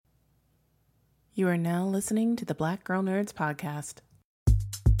You are now listening to the Black Girl Nerds podcast.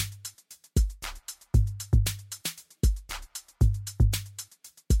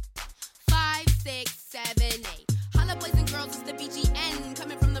 5, 6, 7, 8. Holla boys and girls, it's the BGN.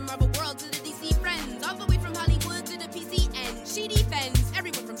 Coming from the Marvel world to the DC friends. All the way from Hollywood to the PCN. She defends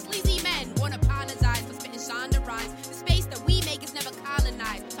everyone from sleazy men. Won't apologize for spitting Shonda rhymes. The space that we make is never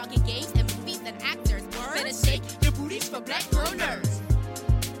colonized. Talking games and movies and actors. Better shake your booties for Black Girl Nerds.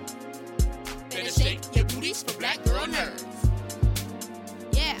 Better shake your booties for Black Girl Nerds.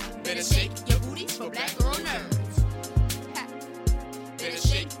 Yeah, better shake your booties for Black Girl Nerds. Ha. Better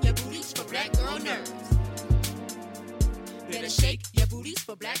shake your booties for Black Girl Nerds. Better shake your booties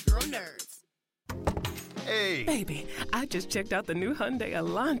for Black Girl Nerds. Hey. Baby, I just checked out the new Hyundai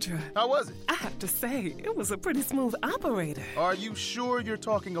Elantra. How was it? I have to say, it was a pretty smooth operator. Are you sure you're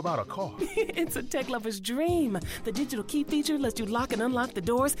talking about a car? It's a tech lover's dream. The digital key feature lets you lock and unlock the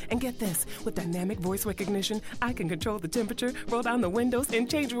doors. And get this, with dynamic voice recognition, I can control the temperature, roll down the windows, and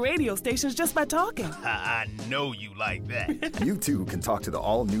change radio stations just by talking. I know you like that. You too can talk to the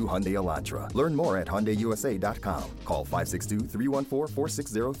all-new Hyundai Elantra. Learn more at HyundaiUSA.com. Call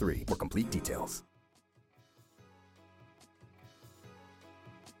 562-314-4603 for complete details.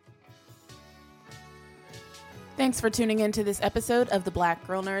 Thanks for tuning into this episode of the Black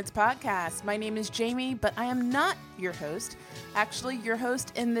Girl Nerds podcast. My name is Jamie, but I am not your host. Actually, your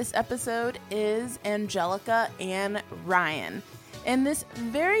host in this episode is Angelica and Ryan. In this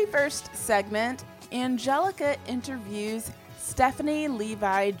very first segment, Angelica interviews Stephanie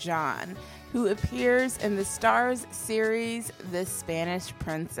Levi John, who appears in the Starz series The Spanish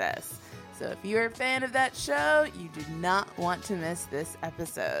Princess. So if you're a fan of that show, you do not want to miss this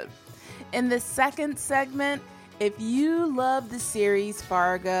episode. In the second segment, if you love the series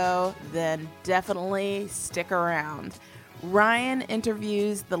Fargo, then definitely stick around. Ryan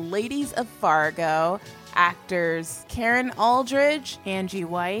interviews the ladies of Fargo, actors Karen Aldridge, Angie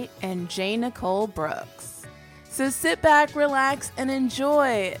White, and J. Nicole Brooks. So sit back, relax, and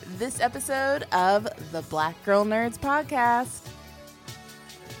enjoy this episode of the Black Girl Nerds podcast.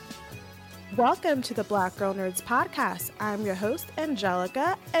 Welcome to the Black Girl Nerds podcast. I'm your host,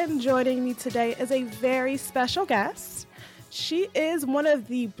 Angelica, and joining me today is a very special guest. She is one of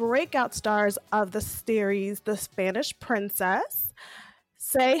the breakout stars of the series The Spanish Princess.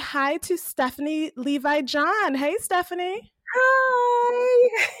 Say hi to Stephanie Levi John. Hey, Stephanie. Hi.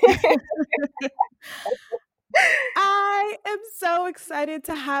 I am so excited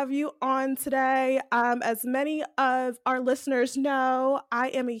to have you on today. As many of our listeners know, I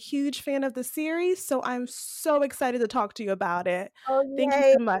am a huge fan of the series, so I'm so excited to talk to you about it. Oh, Thank yay.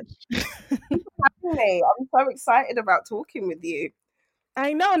 you so much. Hey, I'm so excited about talking with you.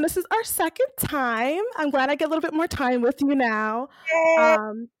 I know, and this is our second time. I'm glad I get a little bit more time with you now. Yay.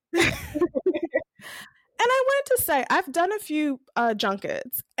 And I wanted to say, I've done a few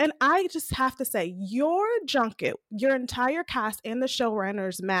junkets, and I just have to say, your junket, your entire cast and the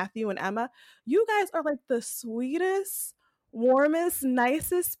showrunners, Matthew and Emma, you guys are like the sweetest, warmest,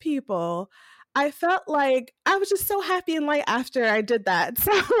 nicest people. I felt like I was just so happy and light after I did that.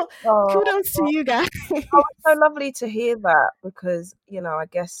 So kudos to you guys. Oh, it's so lovely to hear that because, you know, I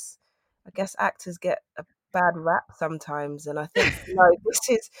guess actors get a bad rap sometimes, and I think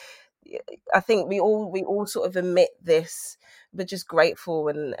I think we all sort of admit this, but just grateful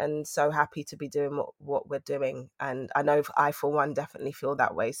and so happy to be doing what we're doing. And I know I, for one, definitely feel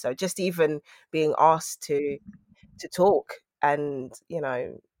that way. So just even being asked to talk and, you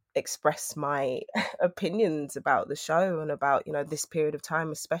know, express my opinions about the show and about, you know, this period of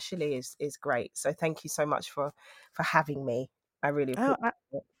time especially is great. So thank you so much for having me. I really appreciate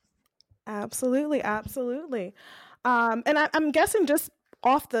it. Absolutely. And I'm guessing just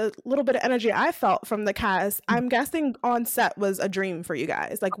off the little bit of energy I felt from the cast, I'm guessing on set was a dream for you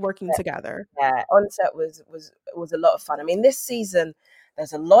guys, like working together. Yeah, on set was a lot of fun. I mean, this season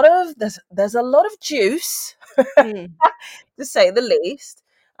there's a lot of juice, to say the least,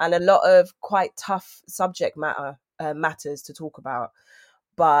 and a lot of quite tough subject matters to talk about.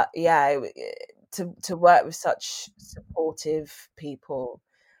 But yeah, to work with such supportive people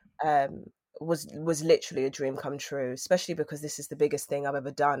was literally a dream come true, especially because this is the biggest thing I've ever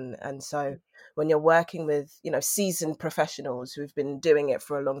done. And so when you're working with, you know, seasoned professionals who've been doing it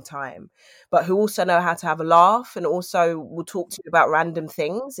for a long time, but who also know how to have a laugh and also will talk to you about random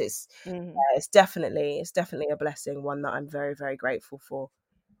things, it's definitely a blessing, one that I'm very, very grateful for.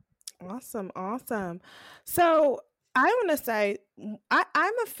 Awesome. So I want to say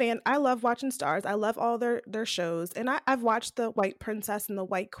I'm a fan. I love watching Stars. I love all their shows. And I've watched The White Princess and The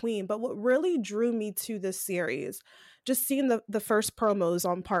White Queen. But what really drew me to this series, just seeing the first promos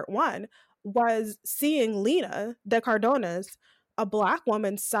on part 1, was seeing Lena de Cardonas, a Black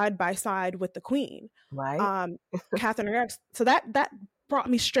woman, side by side with the Queen. Right. Catherine Rex. So that brought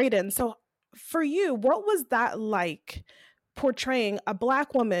me straight in. So for you, what was that like, portraying a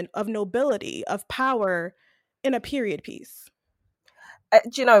Black woman of nobility, of power, in a period piece?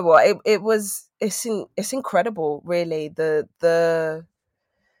 Do you know what? It's incredible, really. The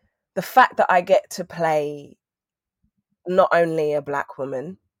fact that I get to play not only a Black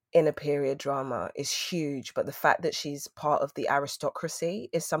woman in a period drama is huge, but the fact that she's part of the aristocracy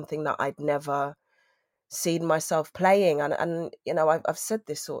is something that I'd never seen myself playing. And you know, I've said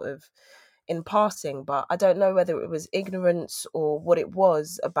this sort of in passing, but I don't know whether it was ignorance or what it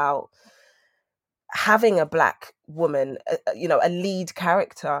was about having a Black woman, you know, a lead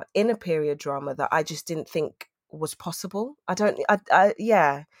character in a period drama that I just didn't think was possible.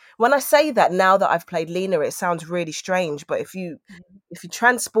 Yeah. When I say that, now that I've played Lena, it sounds really strange, but if you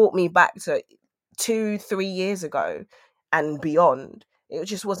transport me back to 2-3 years ago and beyond, it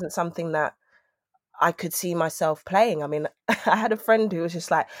just wasn't something that I could see myself playing. I mean, I had a friend who was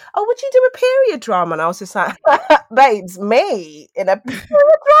just like, "Oh, would you do a period drama?" And I was just like, "Babes, me in a period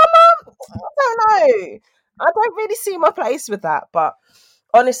drama? I don't know. I don't really see my place with that." But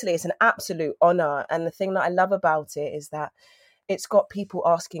honestly, it's an absolute honor. And the thing that I love about it is that it's got people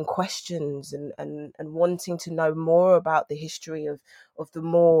asking questions and wanting to know more about the history of the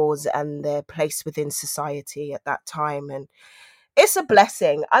Moors and their place within society at that time. And it's a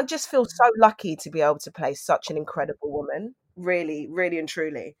blessing. I just feel so lucky to be able to play such an incredible woman. Really, really and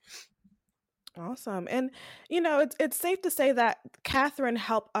truly. Awesome. And you know, it's safe to say that Catherine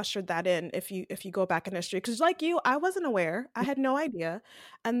helped usher that in, if you go back in history, because like you, I wasn't aware. I had no idea.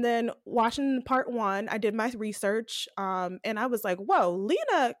 And then watching part 1, I did my research, and I was like, whoa,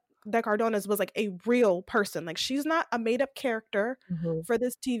 Lena de Cardonas was like a real person. Like, she's not a made-up character for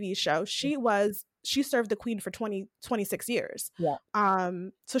this TV show. She served the Queen for 26 years. Yeah.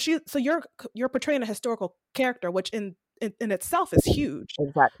 So you're portraying a historical character, which in itself is huge.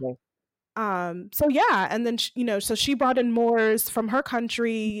 Exactly. So yeah, and then so she brought in Moors from her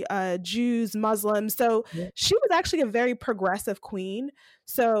country, Jews, Muslims. So she was actually a very progressive queen.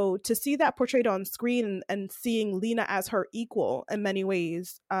 So to see that portrayed on screen and seeing Lena as her equal in many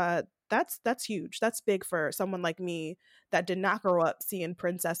ways, that's huge. That's big for someone like me that did not grow up seeing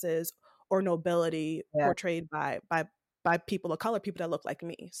princesses or nobility portrayed by people of color, people that look like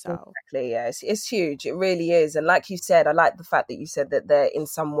me. So exactly, yeah, it's huge. It really is. And like you said, I like the fact that you said that they're in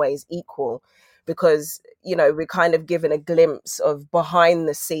some ways equal, because you know, we're kind of given a glimpse of behind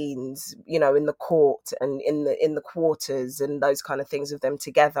the scenes, you know, in the court and in the quarters and those kind of things of them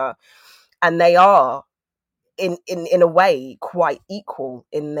together, and they are in a way quite equal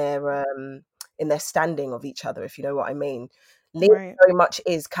in their standing of each other, if you know what I mean. Lena very much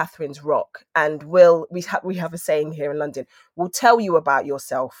is Catherine's rock, and we have a saying here in London, will tell you about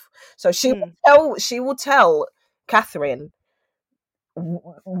yourself. So she will tell Catherine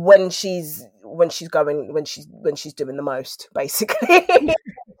when she's doing the most, basically.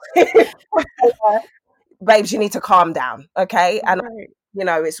 Babes, you need to calm down, okay? And you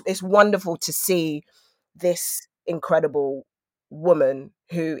know, it's wonderful to see this incredible woman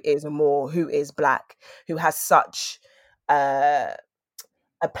who is a Moor, who is Black, who has such her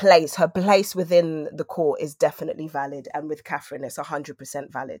place within the court is definitely valid, and with Catherine it's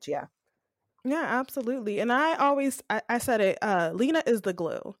 100% valid. Yeah, absolutely. And I said it, Lena is the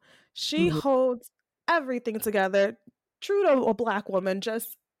glue. She holds everything together, true to a Black woman,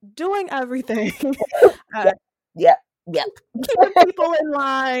 just doing everything. Keeping people in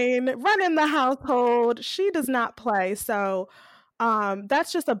line, running the household. She does not play. So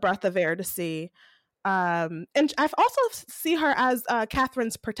that's just a breath of air to see. And I've also see her as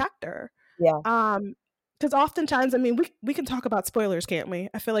Catherine's protector. Because oftentimes, I mean, we can talk about spoilers, can't we?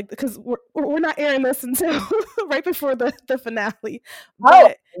 I feel like, because we're not airing this until right before the finale.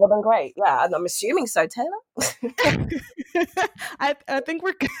 But, well then great. Yeah, I'm assuming so, Taylor. I think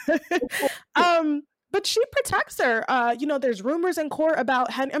we're good. But she protects her. You know, there's rumors in court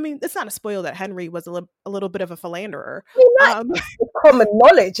about Henry. I mean, it's not a spoil that Henry was a little bit of a philanderer. It's common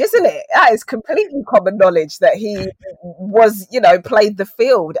knowledge, isn't it? That is completely common knowledge that he was, you know, played the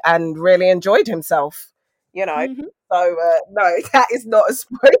field and really enjoyed himself. You know, so no, that is not a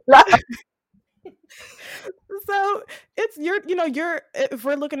spoiler. So it's you're if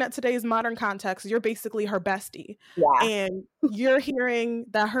we're looking at today's modern context, you're basically her bestie. Yeah. And you're hearing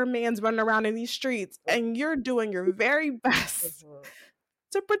that her man's running around in these streets and you're doing your very best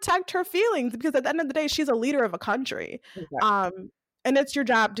to protect her feelings, because at the end of the day, she's a leader of a country. Exactly. And it's your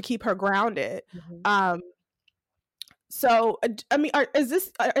job to keep her grounded. Mm-hmm. So I mean, is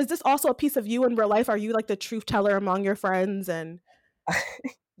this also a piece of you in real life? Are you like the truth teller among your friends? And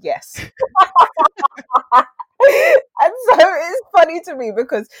Yes. And so it's funny to me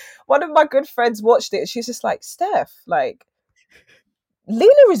because one of my good friends watched it. She's just like, Steph, like,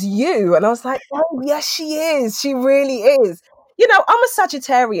 Lena is you. And I was like, oh, yes, she is. She really is. You know, I'm a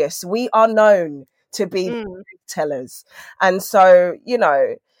Sagittarius. We are known to be truth tellers. And so, you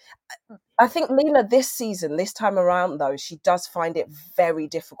know, I think Lena this season, this time around, though, she does find it very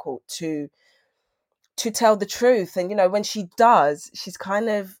difficult to tell the truth. And, you know, when she does, she's kind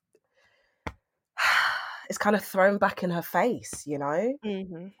of, it's kind of thrown back in her face, you know?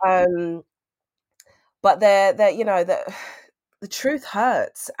 But they're you know, the truth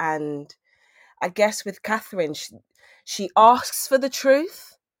hurts. And I guess with Catherine, she asks for the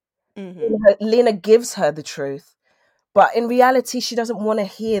truth. Lena gives her the truth. But in reality, she doesn't want to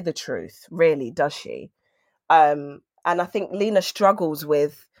hear the truth, really, does she? And I think Lena struggles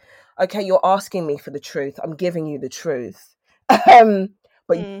with, okay, you're asking me for the truth. I'm giving you the truth.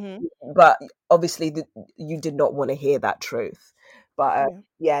 But obviously you did not want to hear that truth. But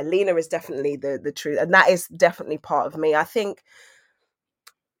yeah, Lena is definitely the truth. And that is definitely part of me. I think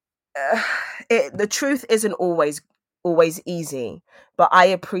the truth isn't always easy, but I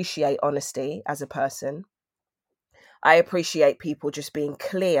appreciate honesty as a person. I appreciate people just being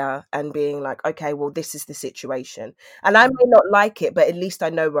clear and being like, okay, well, this is the situation. And I may not like it, but at least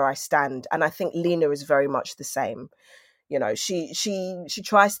I know where I stand. And I think Lena is very much the same. You know, she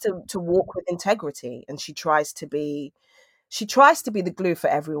tries to walk with integrity, and she tries to be the glue for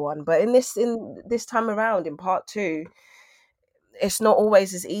everyone. But in this time around, in part 2, it's not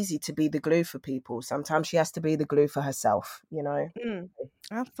always as easy to be the glue for people. Sometimes she has to be the glue for herself, you know?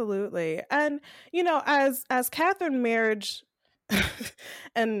 Absolutely. And, you know, as Catherine marriage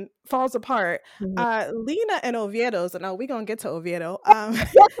and falls apart, Lena and Oviedo, so now we're going to get to Oviedo.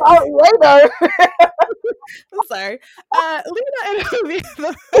 Oviedo! I'm sorry. Lena and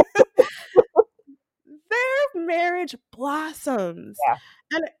Oviedo, their marriage blossoms.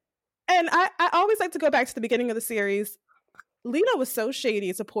 Yeah. And I always like to go back to the beginning of the series. Lena was so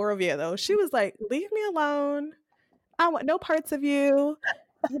shady to poor Oviedo. She was like, leave me alone. I want no parts of you.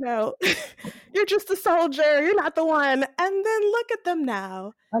 You know, you're just a soldier. You're not the one. And then look at them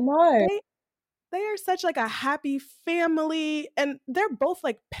now. I know. They are such like a happy family. And they're both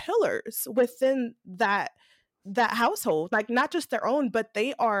like pillars within that household. Like not just their own, but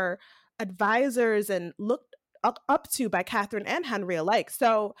they are advisors and looked up to by Catherine and Henry alike.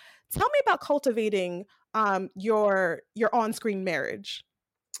 So tell me about cultivating your on-screen marriage.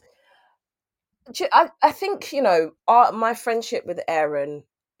 I think, you know, my friendship with Aaron,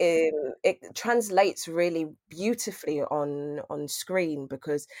 it translates really beautifully on screen,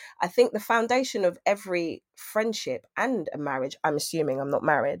 because I think the foundation of every friendship and a marriage, I'm assuming I'm not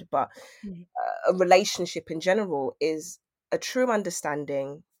married, but a relationship in general, is a true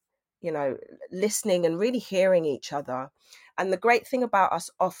understanding, you know, listening and really hearing each other. And the great thing about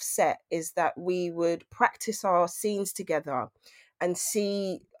us offset is that we would practice our scenes together and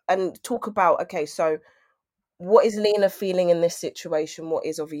see and talk about, okay, so what is Lena feeling in this situation? What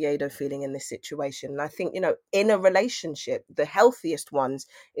is Oviedo feeling in this situation? And I think, you know, in a relationship, the healthiest ones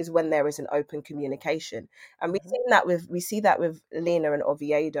is when there is an open communication. And we see that with Lena and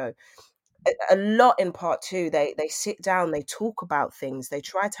Oviedo a lot in part 2. They sit down, they talk about things, they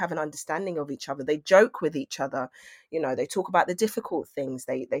try to have an understanding of each other, they joke with each other, you know, they talk about the difficult things,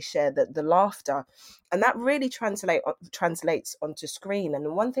 they share the laughter, and that really translates onto screen. And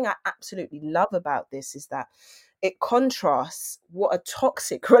the one thing I absolutely love about this is that it contrasts what a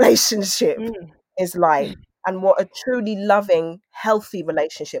toxic relationship is like and what a truly loving, healthy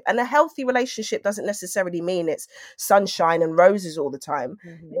relationship. And a healthy relationship doesn't necessarily mean it's sunshine and roses all the time.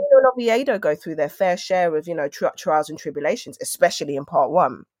 Lena and Oviedo go through their fair share of, you know, trials and tribulations, especially in part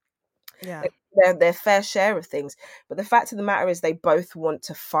 1. Yeah. Their fair share of things. But the fact of the matter is they both want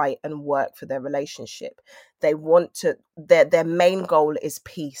to fight and work for their relationship. They want to, their main goal is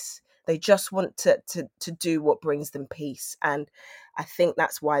peace. They just want to do what brings them peace. And I think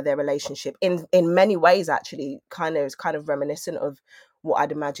that's why their relationship in many ways actually is kind of reminiscent of what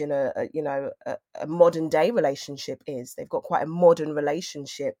I'd imagine a modern day relationship is. They've got quite a modern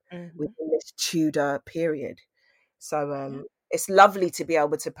relationship within this Tudor period. So it's lovely to be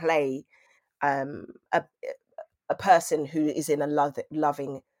able to play a person who is in a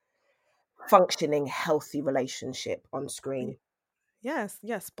loving, functioning, healthy relationship on screen. Yes,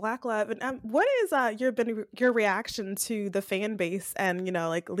 Black love. And what is your reaction to the fan base and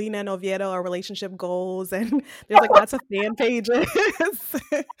like Lina and Oviedo, our relationship goals, and there's like lots of fan pages. I love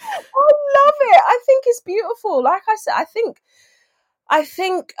it. I think it's beautiful. Like I said, I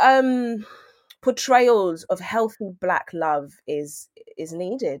think portrayals of healthy Black love is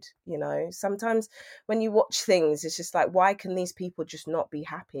needed. Sometimes when you watch things, it's just like, why can these people just not be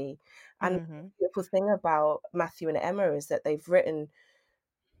happy? And the beautiful thing about Matthew and Emma is that they've written,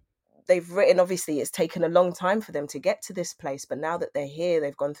 obviously it's taken a long time for them to get to this place, but now that they're here,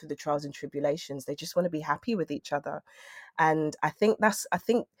 they've gone through the trials and tribulations, they just want to be happy with each other. And I think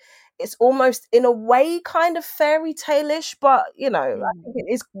it's almost in a way kind of fairy tale-ish, but I think it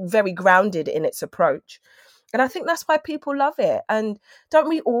is very grounded in its approach. And I think that's why people love it. And don't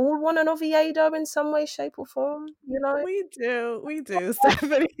we all want an Oviedo in some way, shape or form? We do,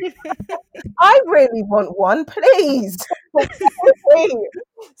 Stephanie. I really want one, please. Send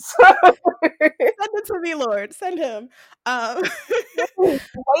it to me, Lord. Send him.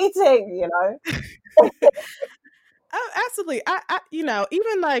 Waiting, Oh, absolutely. I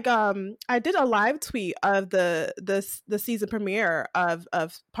even like I did a live tweet of the season premiere of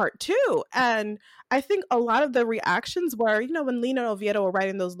part 2, and I think a lot of the reactions were, when Lina and Oviedo were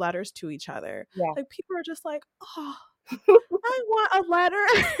writing those letters to each other, like people are just like, oh, I want a letter.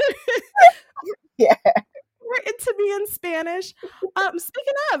 Yeah, written to me in Spanish.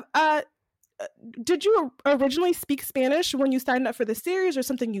 Speaking of, did you originally speak Spanish when you signed up for the series, or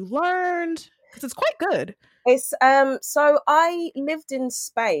something you learned? Because it's quite good. It's so I lived in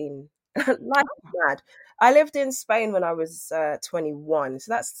Spain like mad. I lived in Spain when I was 21,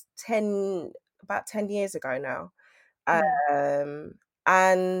 so that's about 10 years ago now.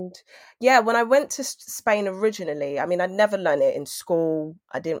 And yeah, when I went to Spain originally, I mean, I'd never learned it in school.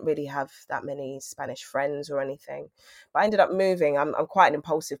 I didn't really have that many Spanish friends or anything, but I ended up moving. I'm quite an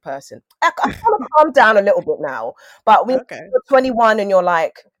impulsive person. I kind of calmed down a little bit now, but when you're 21 and you're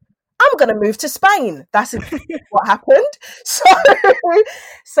like, I'm going to move to Spain. That's what happened. So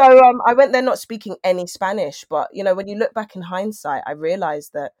I went there not speaking any Spanish, but when you look back in hindsight, I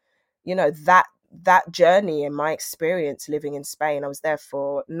realized that that journey and my experience living in Spain, I was there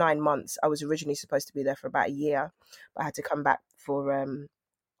for 9 months. I was originally supposed to be there for about a year, but I had to come back for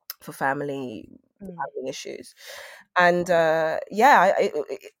family issues. And when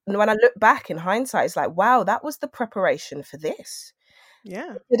I look back in hindsight, it's like, wow, that was the preparation for this.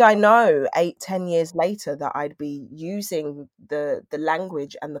 Yeah. Did I know 8-10 years later that I'd be using the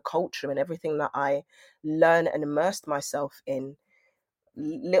language and the culture and everything that I learned and immersed myself in?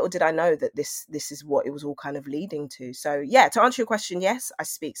 Little did I know that this is what it was all kind of leading to. So yeah, to answer your question, yes, I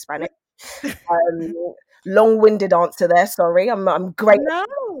speak Spanish. Long-winded answer there. Sorry, I'm great.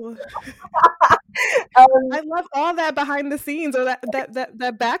 No. I love all that behind the scenes, or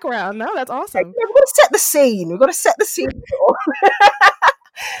that background. No, that's awesome. We've got to set the scene. We've got to set the scene.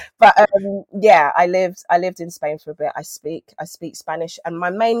 But yeah, I lived in Spain for a bit. I speak Spanish, and my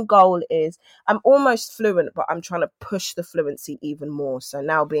main goal is, I'm almost fluent, but I'm trying to push the fluency even more. So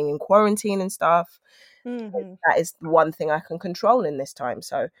now, being in quarantine and stuff, that is one thing I can control in this time.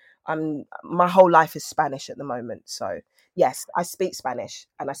 So my whole life is Spanish at the moment. So yes, I speak Spanish,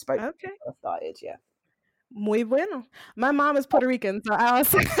 and I spoke when I started. Yeah. Muy bueno. My mom is Puerto Rican, so I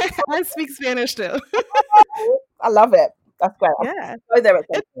speak Spanish too. I love it. That's great. Yeah. Go there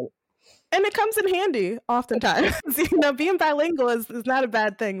and it comes in handy oftentimes. Being bilingual is not a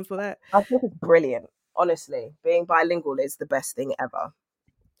bad thing. So that, I think it's brilliant. Honestly, being bilingual is the best thing ever.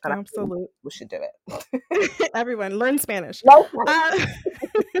 And absolutely, we should do it. Everyone learn Spanish.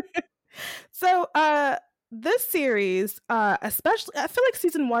 So this series, especially, I feel like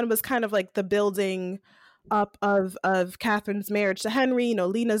season 1 was kind of like the building up of Catherine's marriage to Henry.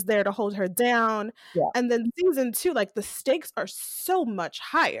 Lina's there to hold her down. Yeah. And then season 2, like the stakes are so much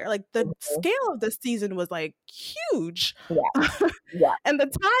higher. Like the scale of the season was like huge. Yeah. And the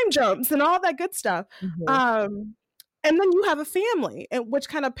time jumps and all that good stuff. And then you have a family, which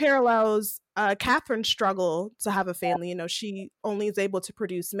kind of parallels Catherine's struggle to have a family. She only is able to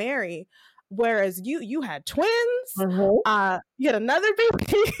produce Mary, whereas you had twins. You had another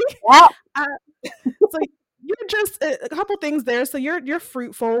baby. So you're just a couple things there. So you're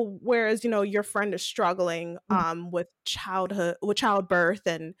fruitful, whereas your friend is struggling with childbirth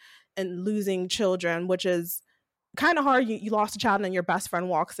and losing children, which is kind of hard. You lost a child, and then your best friend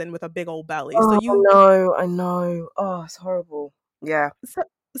walks in with a big old belly. I know. Oh, it's horrible. Yeah.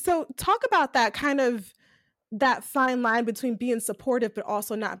 So talk about that kind of that fine line between being supportive but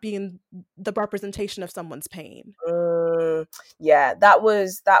also not being the representation of someone's pain. Yeah, that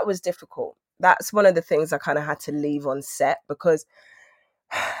was difficult. That's one of the things I kind of had to leave on set, because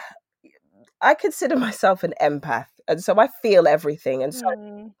I consider myself an empath, and so I feel everything. And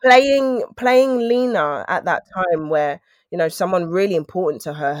so playing Lena at that time, where, you know, someone really important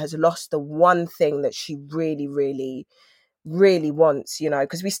to her has lost the one thing that she really, really, really wants, you know,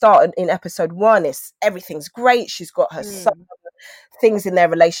 because we start in episode 1, everything's great. She's got her son, things in their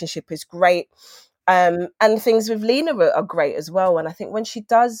relationship is great. And things with Lena are great as well. And I think when she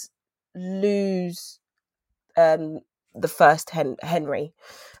does lose the first Henry,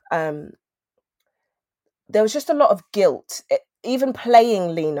 there was just a lot of guilt. Even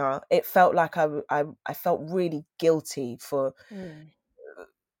playing Lena, it felt like I felt really guilty for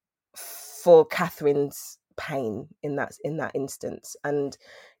Catherine's pain in that instance. And,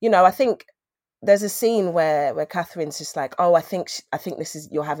 you know, I think there's a scene where Catherine's just like, oh, I think this is,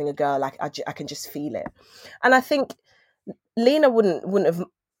 you're having a girl, like I can just feel it. And I think Lena wouldn't have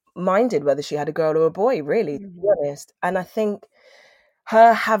minded whether she had a girl or a boy, really, to be honest. And I think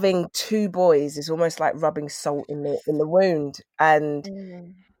her having 2 boys is almost like rubbing salt in the wound. And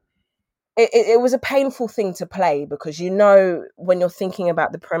it was a painful thing to play, because, you know, when you're thinking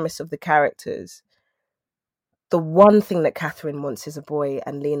about the premise of the characters, the one thing that Catherine wants is a boy,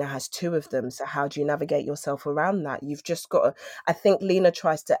 and Lena has 2 of them. So how do you navigate yourself around that? You've just got to, I think Lena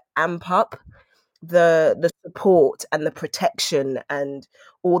tries to amp up the support and the protection and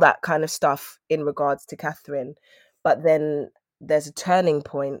all that kind of stuff in regards to Catherine. But then there's a turning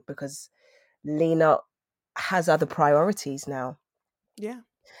point, because Lena has other priorities now. Yeah.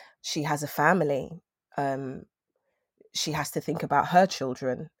 She has a family. She has to think about her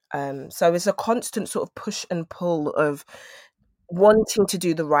children. So it's a constant sort of push and pull of wanting to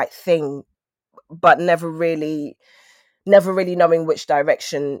do the right thing, but never really knowing which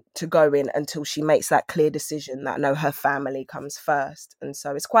direction to go in until she makes that clear decision that, no, her family comes first. And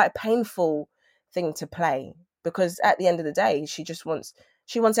so it's quite a painful thing to play, because at the end of the day, she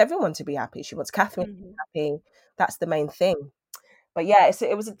wants everyone to be happy. She wants Catherine to be happy. That's the main thing. But yeah,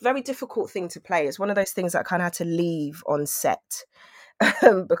 it was a very difficult thing to play. It's one of those things that I kind of had to leave on set,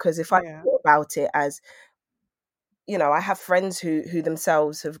 because if I thought about it as, you know, I have friends who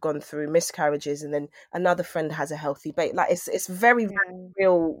themselves have gone through miscarriages, and then another friend has a healthy baby. Like it's very, very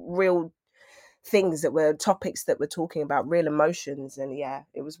real things topics that we're talking about, real emotions. And yeah,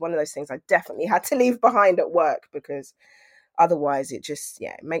 it was one of those things I definitely had to leave behind at work, because otherwise it just,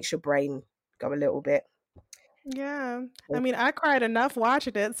 it makes your brain go a little bit. Yeah. I mean, I cried enough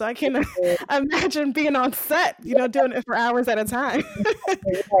watching it, so I can imagine being on set, you know, doing it for hours at a time.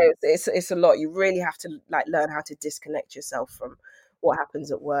 It's a lot. You really have to like learn how to disconnect yourself from what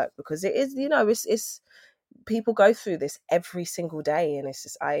happens at work, because it is, you know, it's people go through this every single day. And it's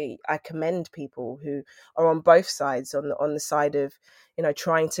just, I commend people who are on both sides, on the side of, you know,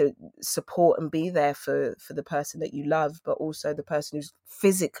 trying to support and be there for the person that you love, but also the person who's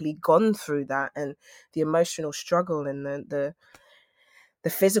physically gone through that, and the emotional struggle and the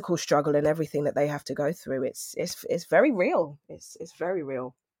physical struggle and everything that they have to go through. It's very real. It's very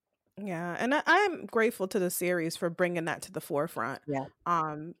real. Yeah, and I'm grateful to the series for bringing that to the forefront. Yeah.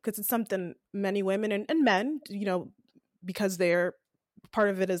 Because it's something many women and men, you know, because they're part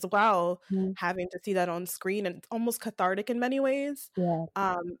of it as well, having to see that on screen, and it's almost cathartic in many ways. Yeah.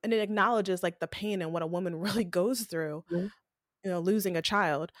 And it acknowledges like the pain and what a woman really goes through, you know, losing a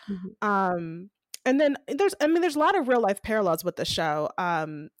child. And then there's a lot of real life parallels with the show.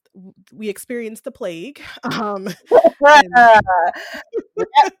 We experienced the plague.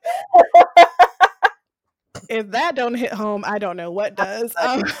 If that don't hit home, I don't know what does.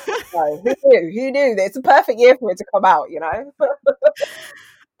 Who knew? It's a perfect year for it to come out, you know.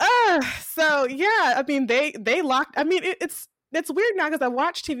 So yeah, I mean they locked. I mean it's weird now, because I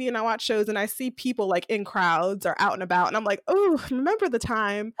watch TV and I watch shows and I see people like in crowds or out and about, and I'm like, oh, remember the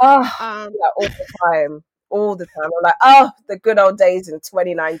time? All the time. I'm like, oh, the good old days in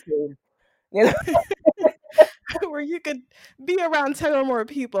 2019. You know. Where you could be around 10 or more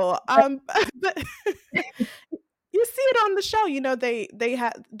people. But you see it on the show, you know,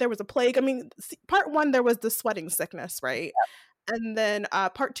 there was a plague. I mean, part 1, there was the sweating sickness, right? Yeah. And then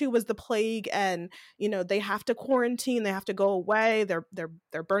part 2 was the plague, and, you know, they have to quarantine, they have to go away,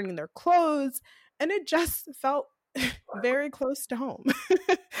 they're burning their clothes, and it just felt very close to home.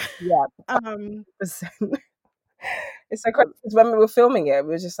 Yeah. It's so crazy, because when we were filming it,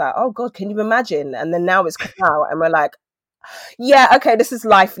 we were just like, oh God, can you imagine? And then now it's come out, and we're like, yeah, okay, this is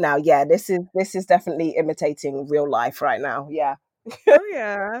life now. Yeah, this is definitely imitating real life right now. Yeah. Oh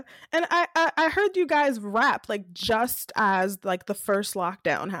yeah. And I heard you guys rap like just as like the first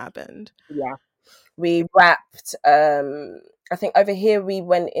lockdown happened. Yeah. We wrapped. I think over here we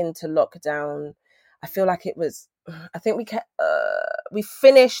went into lockdown. I feel like it was. I think we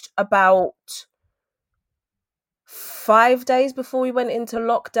finished about 5 days before we went into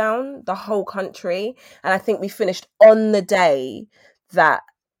lockdown, the whole country, and I think we finished on the day that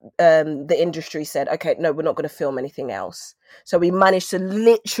the industry said, "Okay, no, we're not going to film anything else." So we managed to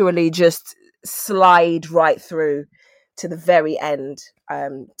literally just slide right through to the very end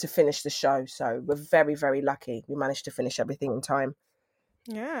to finish the show. So we're very, very lucky. We managed to finish everything in time.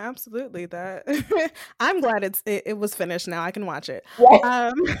 Yeah, absolutely. That I'm glad it was finished now. I can watch it.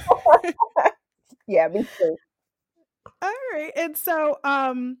 Yeah, yeah, me too. All right. And so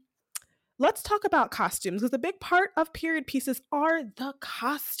let's talk about costumes, because a big part of period pieces are the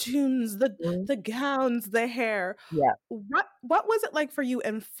costumes, the gowns, the hair. Yeah. What was it like for you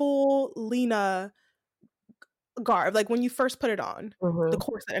in full Lena garb, like when you first put it on, the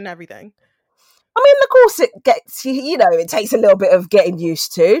corset and everything? I mean, of course, it gets you know, it takes a little bit of getting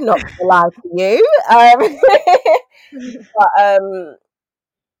used to, not to lie to you. But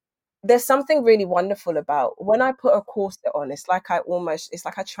there's something really wonderful about when I put a corset on. It's like I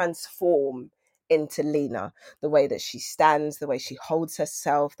transform into Lena. The way that she stands, the way she holds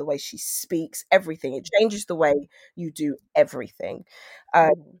herself, the way she speaks, everything. It changes the way you do everything.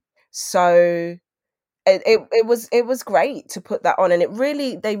 So it was great to put that on, and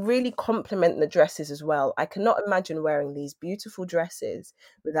they really complement the dresses as well. I cannot imagine wearing these beautiful dresses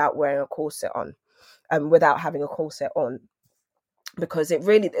without wearing a corset on, without having a corset on, because it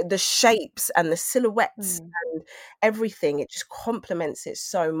really, the shapes and the silhouettes and everything, it just complements it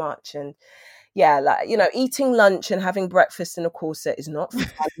so much. And yeah, like, you know, eating lunch and having breakfast in a corset is not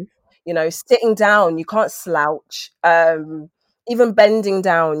fun. You know, sitting down, you can't slouch. Even bending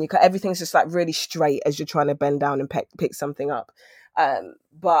down, everything's just like really straight as you're trying to bend down and pick something up.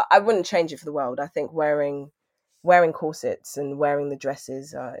 But I wouldn't change it for the world. I think wearing corsets and wearing the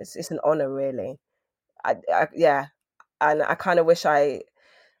dresses, it's an honor, really. Yeah, and I kind of wish I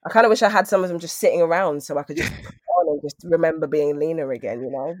had some of them just sitting around so I could just put on and just remember being Lena again. You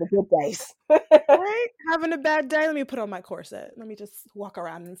know, the good days. Right? Having a bad day, let me put on my corset. Let me just walk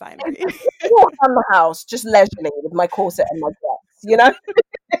around and find me. Around the house, just leisurely with my corset and my dress, you know?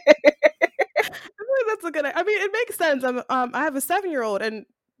 That's a good. I mean, it makes sense. I have a 7-year-old, and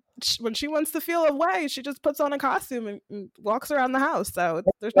when she wants to feel away, she just puts on a costume and walks around the house. So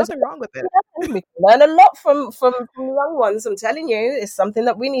there's nothing wrong with it. We can learn a lot from young ones. I'm telling you, it's something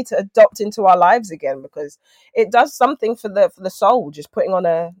that we need to adopt into our lives again, because it does something for the soul. Just putting on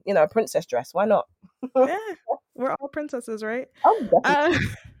a princess dress. Why not? Yeah, we're all princesses, right? Oh,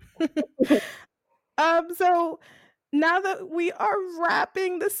 definitely. So now that we are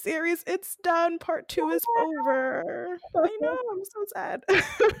wrapping the series, it's done. Part 2 is over. I know, I'm so sad.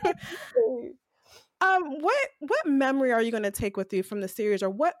 What memory are you going to take with you from the series, or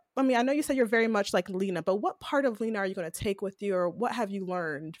what? I mean, I know you said you're very much like Lena, but what part of Lena are you going to take with you, or what have you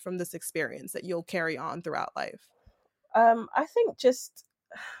learned from this experience that you'll carry on throughout life? I think just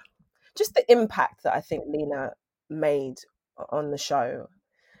the impact that I think Lena made on the show.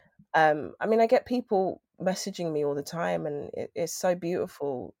 I mean, I get people messaging me all the time, and it's so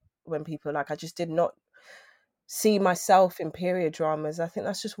beautiful when people are like, I just did not see myself in period dramas. I think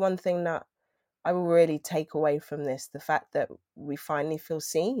that's just one thing that I will really take away from this, the fact that we finally feel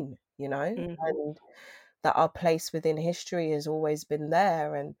seen, you know, and that our place within history has always been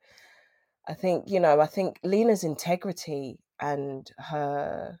there. And I think, Lena's integrity and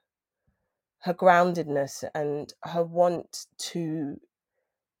her groundedness and her want to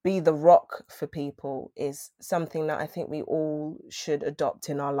be the rock for people is something that I think we all should adopt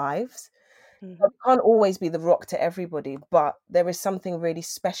in our lives. We can't always be the rock to everybody, but there is something really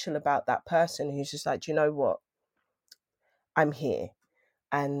special about that person who's just like, do you know what? I'm here.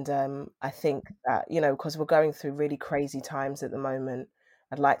 And I think that, because we're going through really crazy times at the moment,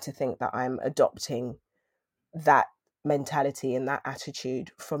 I'd like to think that I'm adopting that mentality and that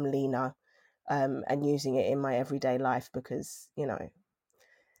attitude from Lena, and using it in my everyday life, because,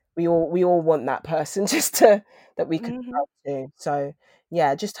 we all want that person just that we can talk to. So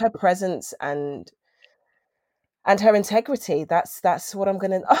yeah, just her presence and her integrity. That's what I'm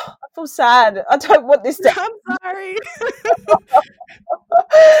gonna. Oh, I feel sad. I don't want this to. I'm sorry.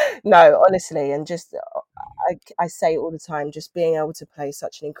 No, honestly, and just I say it all the time. Just being able to play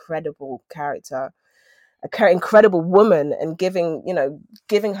such an incredible character, incredible woman, and giving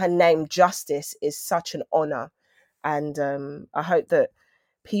her name justice is such an honor. And I hope that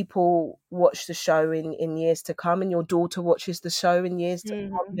people watch the show in years to come, and your daughter watches the show in years to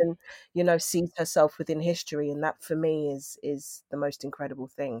come, and, you know, sees herself within history. And that for me is the most incredible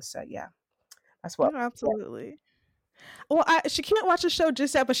thing. So yeah, that's what. Absolutely. Well, she can't watch the show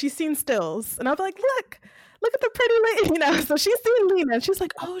just yet, but she's seen stills, and I'm like, look at the pretty lady, you know. So she's seen Lena, and she's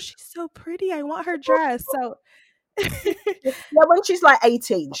like, oh, she's so pretty. I want her dress. So yeah, when she's like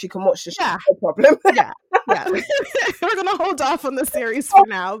 18, she can watch the show. Yeah. No problem. yeah. We're gonna hold off on the series for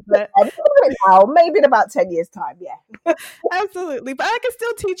now, but now, maybe in about 10 years' time. Yeah, absolutely. But I can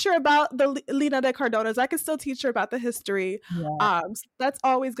still teach her about the Lina de Cardonas. I can still teach her about the history. Yeah. So that's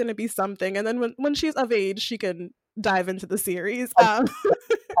always going to be something. And then when she's of age, she can dive into the series. I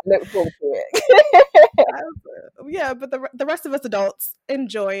look forward to it. Yeah, but the rest of us adults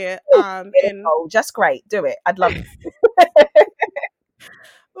enjoy it. Just great. Do it. I'd love it.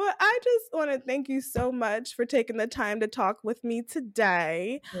 Well, I just want to thank you so much for taking the time to talk with me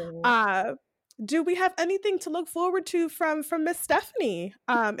today. Do we have anything to look forward to from Miss Stephanie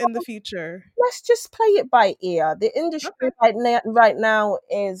in the future? Let's just play it by ear. The industry right now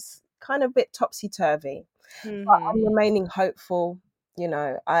is kind of a bit topsy-turvy. But I'm remaining hopeful. You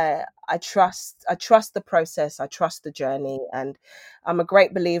know, I trust the process. I trust the journey, and I'm a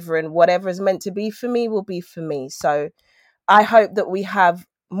great believer in whatever is meant to be for me will be for me. So I hope that we have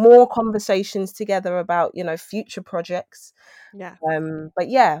more conversations together about, you know, future projects. Yeah. But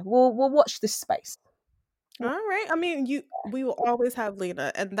yeah, we'll watch this space. All right. I mean, we will always have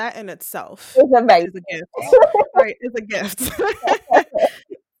Lena, and that in itself It's amazing. is a gift. Right, is a gift.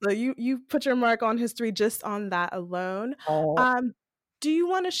 So you put your mark on history just on that alone. Do you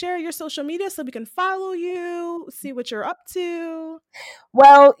want to share your social media so we can follow you, see what you're up to?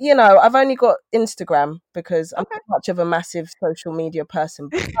 Well, you know, I've only got Instagram because I'm not much of a massive social media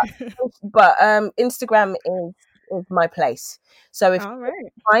person. But Instagram is my place. So if you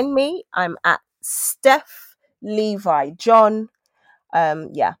find me, I'm at Steph Levi John.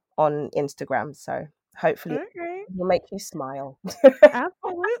 On Instagram. So hopefully it will make you smile.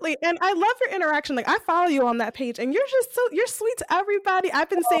 Absolutely. And I love your interaction. Like, I follow you on that page, and you're sweet to everybody. I've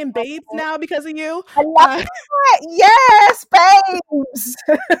been saying babes now because of you. I love that. Yes, babes.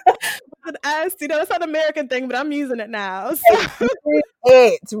 With an S, you know, it's not an American thing, but I'm using it now. So.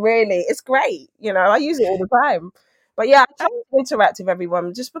 It's really, it's great. You know, I use it all the time. But yeah, I try to interact with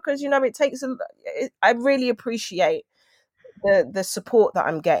everyone just because, you know, I really appreciate the support that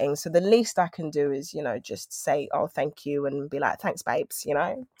I'm getting. So the least I can do is, you know, just say, oh, thank you, and be like, thanks, babes, you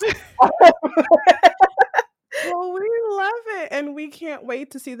know. Well, we love it, and we can't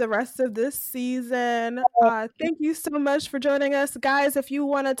wait to see the rest of this season. Thank you so much for joining us, guys. If you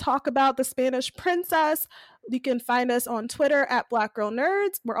want to talk about the Spanish Princess, you can find us on Twitter at Black Girl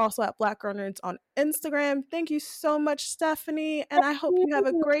Nerds. We're also at Black Girl Nerds on Instagram. Thank you so much, Stephanie, and I hope you have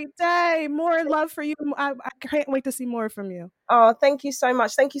a great day. More love for you. I can't wait to see more from you. Oh, thank you so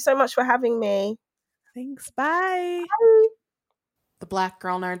much. Thank you so much for having me. Thanks. Bye. Bye. The Black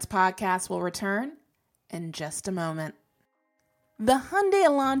Girl Nerds podcast will return in just a moment. The Hyundai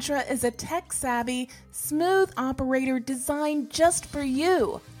Elantra is a tech-savvy, smooth operator designed just for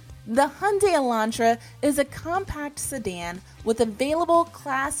you. The Hyundai Elantra is a compact sedan with available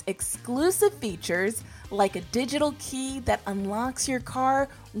class-exclusive features like a digital key that unlocks your car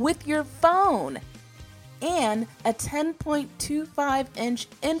with your phone and a 10.25-inch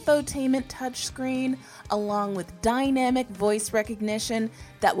infotainment touchscreen along with dynamic voice recognition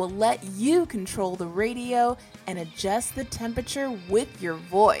that will let you control the radio and adjust the temperature with your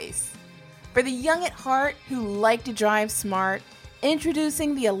voice. For the young at heart who like to drive smart,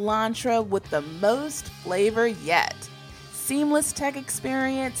 introducing the Elantra with the most flavor yet. Seamless tech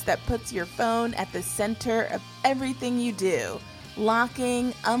experience that puts your phone at the center of everything you do.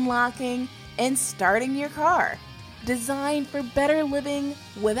 Locking, unlocking, and starting your car. Designed for better living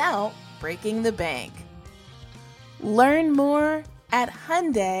without breaking the bank. Learn more at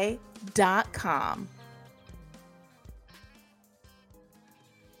Hyundai.com.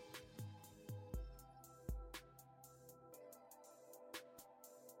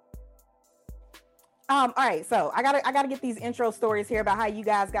 All right, so I gotta get these intro stories here about how you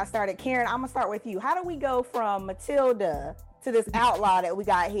guys got started. Karen, I'm gonna start with you. How do we go from Matilda to this outlaw that we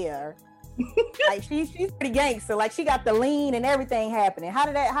got here? Like she's pretty gangster. Like she got the lean and everything happening. How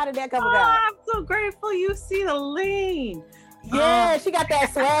did that come about? I'm so grateful you see the lean. Yeah, she got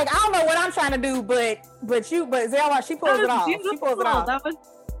that swag. I don't know what I'm trying to do, but Zelma, she pulls it off. Beautiful. She pulls it off.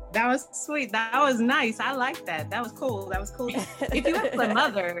 That was sweet. That was nice. I like that. That was cool. If you ask my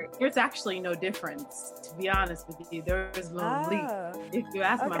mother, there's actually no difference, to be honest with you. There's no leap. If you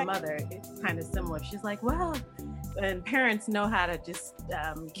ask my mother, it's kind of similar. She's like, well, and parents know how to just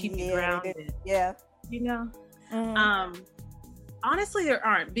keep you grounded. Yeah. You know? Honestly, there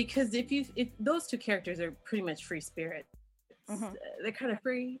aren't, because if those two characters are pretty much free spirits, they're kind of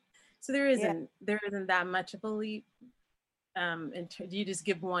free, so there isn't that much of a leap. You just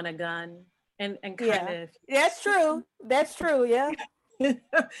give one a gun and kind of. That's true. That's true. Yeah.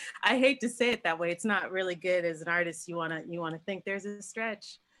 I hate to say it that way. It's not really good as an artist. You wanna think there's a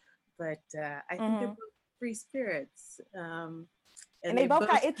stretch, but I think they're both free spirits. And they both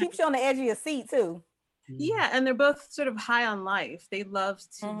it keeps you on the edge of your seat too. Yeah, and they're both sort of high on life. They love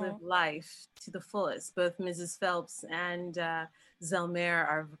to live life to the fullest. Both Mrs. Phelps and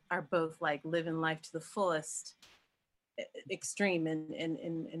Zelmaire are both like living life to the fullest, extreme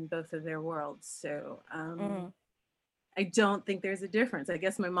in both of their worlds. So I don't think there's a difference. I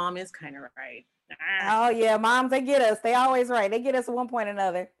guess my mom is kind of right. Oh yeah, moms, they get us. They always right. They get us at one point or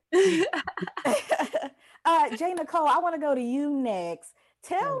another. J. Nicole, I want to go to you next.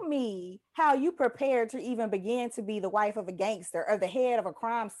 Tell me how you prepared to even begin to be the wife of a gangster or the head of a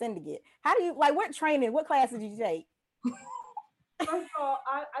crime syndicate. How do you, like, what training, what classes did you take? First of all,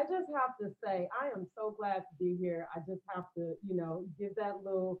 I just have to say, I am so glad to be here. I just have to, give that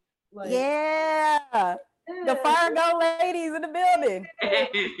little, like... Yeah! The Fargo ladies in the building.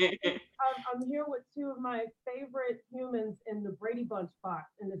 I'm here with two of my favorite humans in the Brady Bunch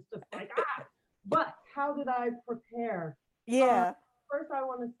box, and it's just like, But how did I prepare? Yeah. First, I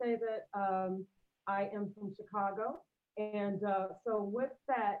want to say that I am from Chicago. And so with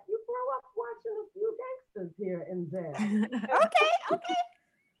that, you grow up watching a few gangsters here and there. Okay.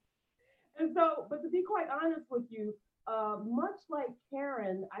 And so, but to be quite honest with you, much like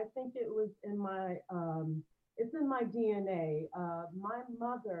Karen, I think it was in my, it's in my DNA. My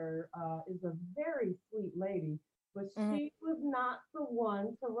mother is a very sweet lady, but she was not the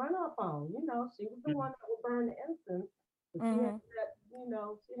one to run up on. She was the one that would burn the incense. But she had that,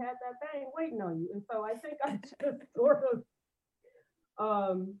 she had that thing waiting on you. And so I think I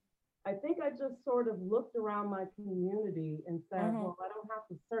just sort of looked around my community and said, well, I don't have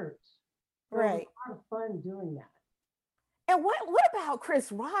to search. So right. It was a lot of fun doing that. And what about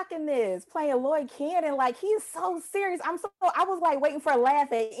Chris Rock in this, playing Lloyd Cannon? Like, he is so serious. I was like waiting for a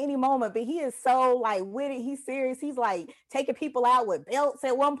laugh at any moment, but he is so like witty. He's serious. He's like taking people out with belts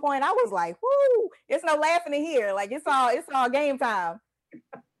at one point. I was like, whoo, it's no laughing in here. Like, it's all game time.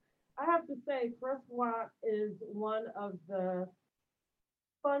 I have to say, Chris Rock is one of the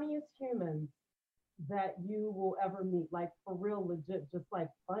funniest humans that you will ever meet. Like, for real, legit, just like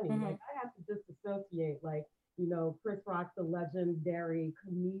funny. Like, I have to disassociate, like, Chris Rock, the legendary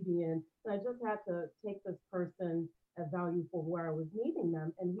comedian. And I just had to take this person at value for where I was meeting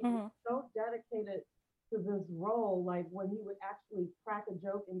them. And he was so dedicated to this role. Like, when he would actually crack a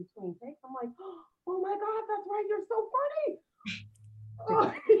joke in between takes, I'm like, oh my God, that's right, you're so funny.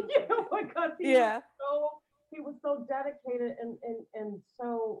 Because he was so dedicated and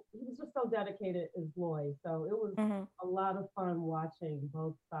so he was just so dedicated as Lloyd. So it was a lot of fun watching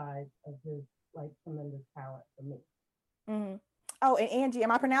both sides of his like tremendous talent for me. Oh, and Angie,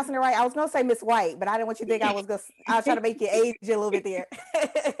 am I pronouncing it right? I was gonna say Miss White, but I didn't want you to think I was trying to make you age a little bit there.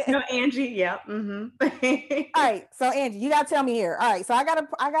 No, Angie, yeah. All right, so Angie, you gotta tell me here. All right, so I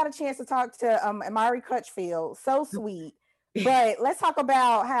got a chance to talk to Amari Crutchfield, so sweet. But let's talk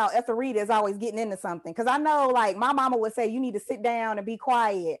about how Ethelrita is always getting into something. Because I know, like, my mama would say you need to sit down and be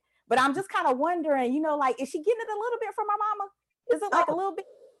quiet. But I'm just kind of wondering, like, is she getting it a little bit from my mama? Is it like a little bit?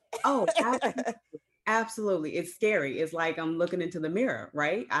 Oh, absolutely. It's scary. It's like I'm looking into the mirror,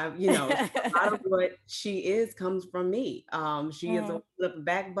 right? A lot of what she is comes from me. She is a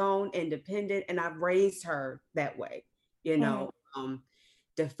backbone, independent, and I've raised her that way,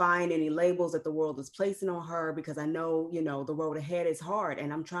 defying any labels that the world is placing on her, because I know, the road ahead is hard,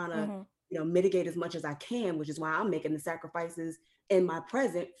 and I'm trying to, mitigate as much as I can, which is why I'm making the sacrifices in my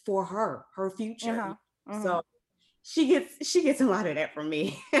present for her future. So she gets a lot of that from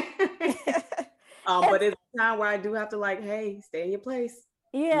me. But it's a time where I do have to, like, hey, stay in your place.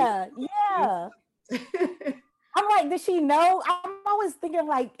 Yeah. I'm like, does she know? I'm always thinking,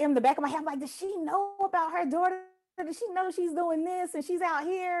 like, in the back of my head, like, does she know about her daughter? Does she know she's doing this and she's out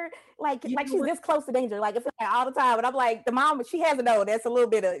here? Like she's this close to danger. Like, it feels like all the time. And I'm like, the mom, she has to know. That's a little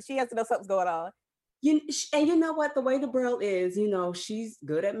bit of, she has to know something's going on. And you know what? The way the girl is, she's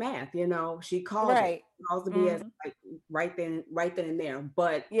good at math. She calls the BS like right then and there.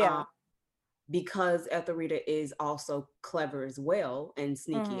 But because Ethelrita is also clever as well and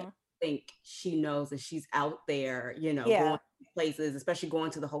sneaky, I think she knows that she's out there, going places, especially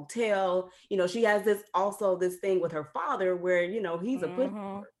going to the hotel. You know, she has this thing with her father where, you know, he's a put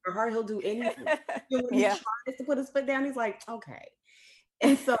for her, he'll do anything. When he tries to put his foot down, he's like, okay.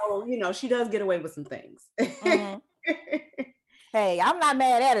 And so, you know, she does get away with some things. Hey, I'm not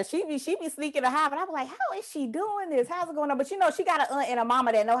mad at her. She be sneaking to hide, and I'm like, how is she doing this? How's it going on? But you know, she got an aunt and a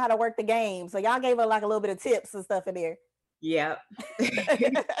mama that know how to work the game. So y'all gave her like a little bit of tips and stuff in there. Yeah.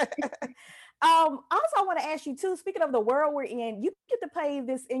 Also, I want to ask you too, speaking of the world we're in, you get to play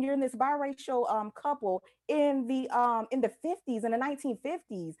this, and you're in this biracial couple in the 50s, in the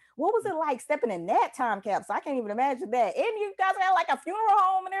 1950s. What was it like stepping in that time capsule? I can't even imagine that. And you guys had like a funeral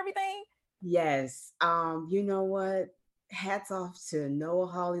home and everything. Yes. You know what? Hats off to Noah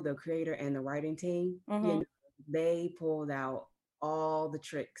Hawley, the creator and the writing team. You know, they pulled out all the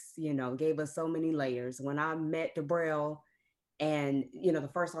tricks, you know, gave us so many layers. When I met Debrell and, you know, the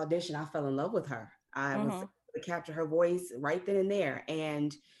first audition, I fell in love with her. I was able to capture her voice right then and there.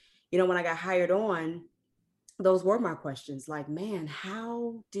 And, you know, when I got hired on, those were my questions. Like, man,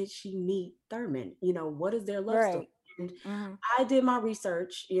 how did she meet Thurman? You know, what is their love story? And I did my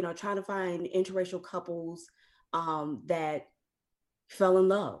research, you know, trying to find interracial couples that fell in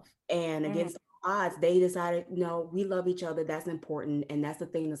love, and against all odds, they decided, no, we love each other. That's important. And that's the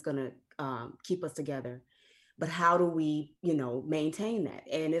thing that's going to keep us together. But how do we, you know, maintain that?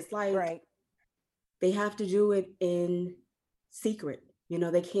 And it's like, they have to do it in secret. You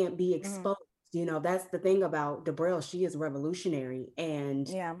know, they can't be exposed. You know, that's the thing about Debrell. She is revolutionary, and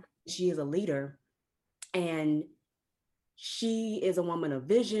she is a leader, and she is a woman of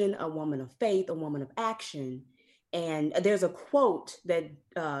vision, a woman of faith, a woman of action. And there's a quote that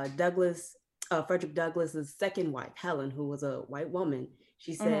Frederick Douglass's second wife, Helen, who was a white woman,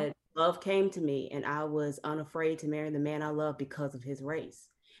 she said, love came to me and I was unafraid to marry the man I love because of his race.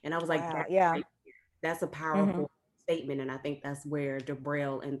 And I was like, that's a powerful statement. And I think that's where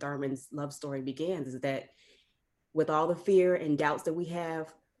Debrell and Thurman's love story begins, is that with all the fear and doubts that we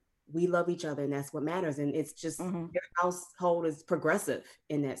have, we love each other, and that's what matters. And it's just, their household is progressive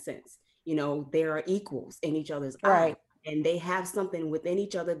in that sense. You know, they are equals in each other's eyes, and they have something within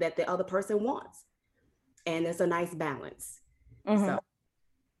each other that the other person wants. And it's a nice balance. So.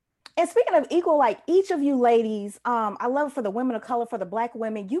 And speaking of equal, like each of you ladies, I love it for the women of color, for the Black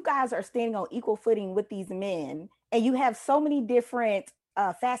women, you guys are standing on equal footing with these men, and you have so many different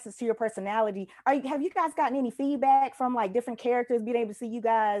facets to your personality. Have you guys gotten any feedback from like different characters, being able to see you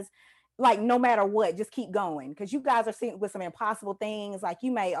guys, like, no matter what, just keep going? Because you guys are sitting with some impossible things, like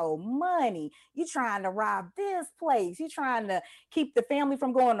you may owe money, you trying to rob this place, you trying to keep the family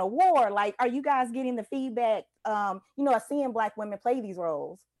from going to war. Like, are you guys getting the feedback, you know, seeing Black women play these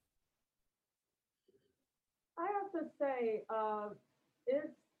roles? I have to say,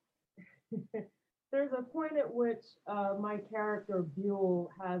 it's there's a point at which my character Buell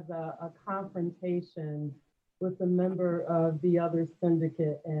has a confrontation with a member of the other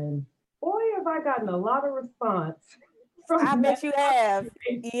syndicate, and boy, have I gotten a lot of response. I bet you have.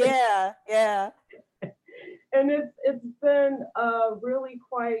 Yeah. And it's been really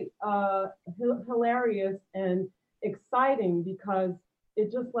quite hilarious and exciting, because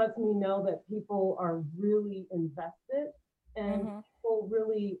it just lets me know that people are really invested, and people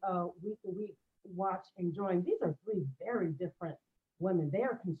really week to week watch enjoying. These are three very different women. They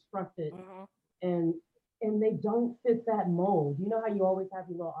are constructed and they don't fit that mold. You know how you always have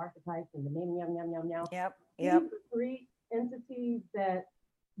your little archetypes and the name, yum. Yep. These are three entities that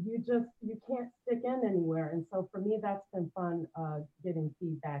you can't stick in anywhere. And so for me, that's been fun, getting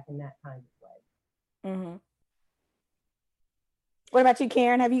feedback in that kind of way. What about you,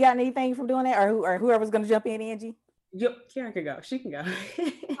 Karen? Have you gotten anything from doing that, or whoever's going to jump in, Angie? Yep, Karen can go. She can go.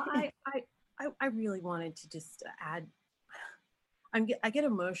 I really wanted to just add. I get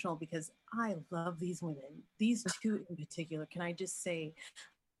emotional because I love these women, these two in particular. Can I just say,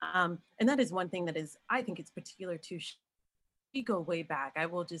 and that is one thing that is, I think it's particular to. We go way back. I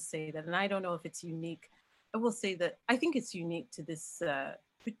will just say that, and I don't know if it's unique. I will say that I think it's unique to this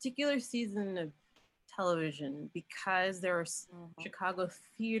particular season of television, because there are Chicago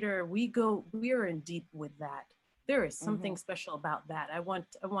theater. We are in deep with that. There is something special about that. I want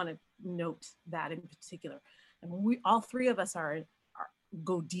to note that in particular. And we, all three of us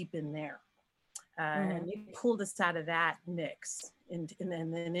go deep in there. And you pulled us out of that mix and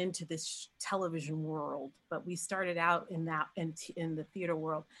then into this television world. But we started out in the theater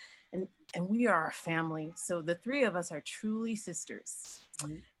world, and we are a family. So the three of us are truly sisters.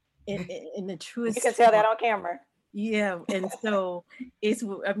 In the truest. You can tell that on camera. Yeah, and so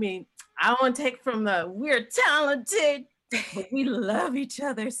I want to take from we're talented, but we love each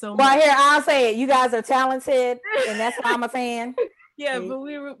other so much. Right here, I'll say it. You guys are talented, and that's why I'm a fan. Yeah, but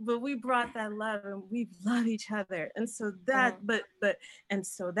we brought that love, and we love each other, and so that, and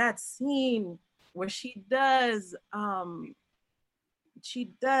so that scene where she does and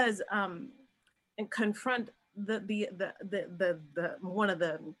confront the one of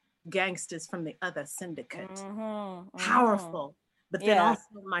the gangsters from the other syndicate. Powerful. But then also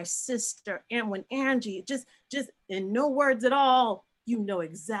my sister, and when Angie just in no words at all, you know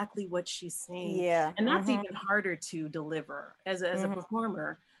exactly what she's saying. Yeah. And that's even harder to deliver as a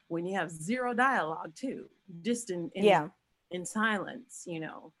performer when you have zero dialogue too, just in silence, you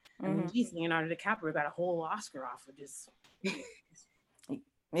know. I mean, geez, Leonardo DiCaprio got a whole Oscar off of this.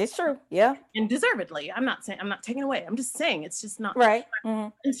 It's true. Yeah. And deservedly. I'm not taking away. I'm just saying it's just not right.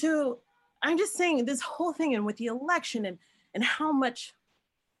 And so I'm just saying this whole thing, and with the election and how much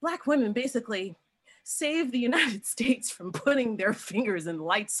Black women basically saved the United States from putting their fingers in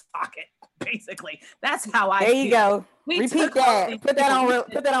light socket. Basically, that's how I. There you go. Repeat that. Put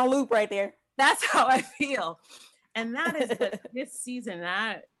that on loop right there. That's how I feel, and that is what this season.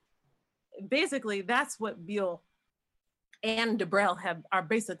 Basically, that's what Beale and Debrell are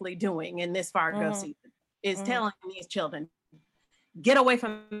basically doing in this Fargo season. Is telling these children, get away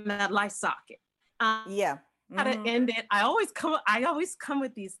from that light socket. How to end it. I always come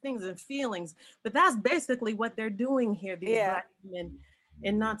with these things and feelings, but that's basically what they're doing here. These Black women,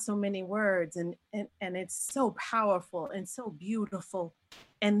 in not so many words, and it's so powerful and so beautiful,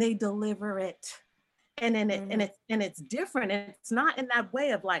 and they deliver it, and it's different. It's not in that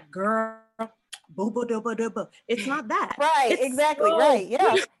way of like, girl, boo boo doo boo doo boo. It's not that. Right. It's exactly. Right.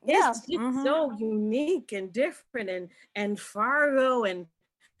 Yeah. It's just so unique and different, and Fargo and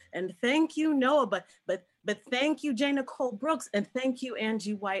thank you, Noah, but thank you, Jay Nicole Brooks, and thank you,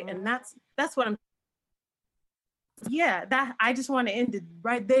 Angie White. And that's what I'm. Yeah, that I just want to end it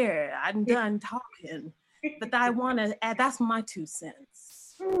right there. I'm done talking, but I want to add. That's my 2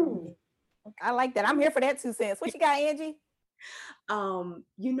 cents. I like that. I'm here for that 2 cents. What you got, Angie?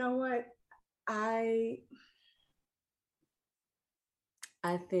 You know what? I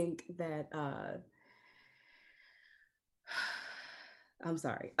think that I'm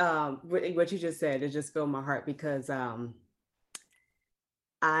sorry. What you just said, it just filled my heart because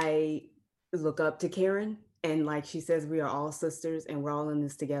I look up to Karen, and like she says, we are all sisters and we're all in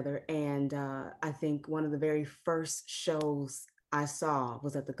this together. And I think one of the very first shows I saw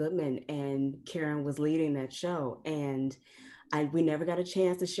was at the Goodman, and Karen was leading that show, and we never got a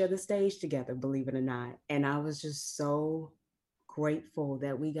chance to share the stage together, believe it or not. And I was just so grateful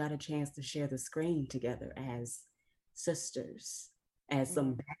that we got a chance to share the screen together as sisters, as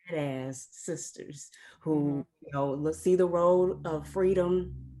some badass sisters who, you know, see the road of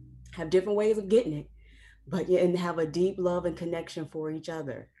freedom, have different ways of getting it, but and have a deep love and connection for each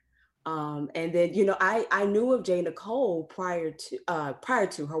other. And then, you know, I knew of Jay Nicole prior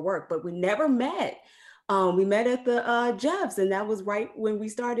to her work, but we never met. We met at the Jeffs, and that was right when we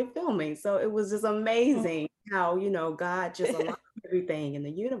started filming. So it was just amazing how, you know, God just allowed everything in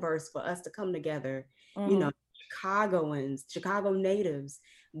the universe for us to come together, you know, Chicagoans, Chicago natives,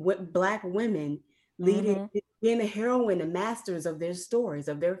 Black women leading, being the heroine and masters of their stories,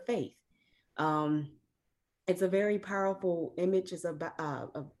 of their faith. It's a very powerful image. It's a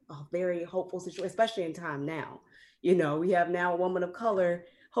very hopeful situation, especially in time now. You know, we have now a woman of color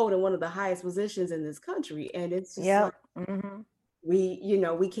holding one of the highest positions in this country. And it's just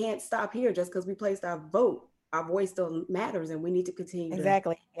we can't stop here just because we placed our vote. Our voice still matters, and we need to continue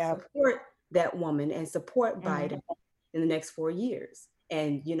to support that woman and support Biden in the next 4 years.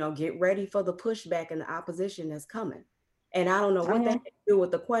 And, you know, get ready for the pushback and the opposition that's coming. And I don't know what that has to do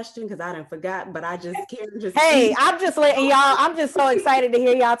with the question, because I done forgot, but I just can't Hey, I'm just letting y'all, I'm just so excited to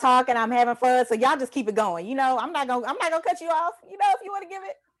hear y'all talk, and I'm having fun. So y'all just keep it going. You know, I'm not gonna cut you off, you know, if you want to give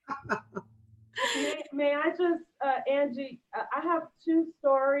it. May I just, Angie, I have 2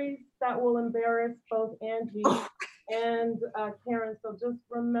 stories that will embarrass both Angie and Karen. So just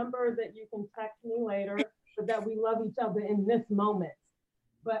remember that you can text me later, but that we love each other in this moment.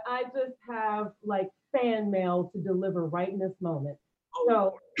 But I just have like fan mail to deliver right in this moment.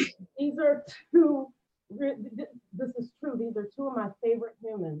 So these are 2, this is true, these are 2 of my favorite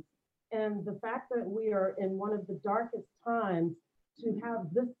humans. And the fact that we are in one of the darkest times, to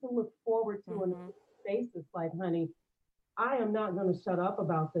have this to look forward to in spaces, like, honey, I am not going to shut up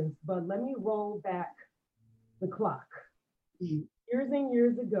about this, but let me roll back the clock. Years and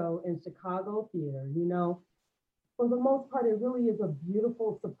years ago in Chicago theater, you know, for the most part, it really is a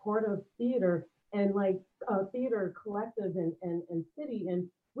beautiful, supportive theater, and like theater collective and city, and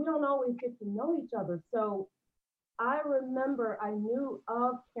we don't always get to know each other. So I remember I knew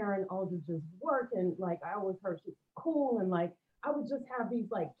of Karen Aldridge's work, and like I always heard she's cool, and like I would just have these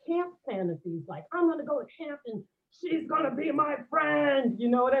like camp fantasies, like I'm gonna go to camp and she's gonna be my friend, you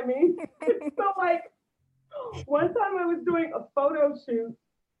know what I mean? So like one time I was doing a photo shoot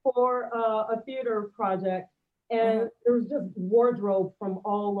for a theater project, and there was just wardrobe from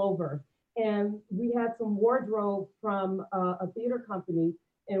all over. And we had some wardrobe from a theater company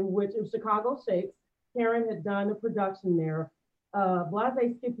in which it was Chicago Shakes. Karen had done a production there.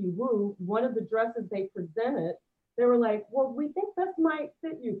 Blase Skippy Woo, one of the dresses they presented, they were like, well, we think this might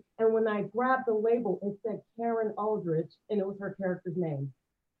fit you. And when I grabbed the label, it said Karen Aldridge, and it was her character's name.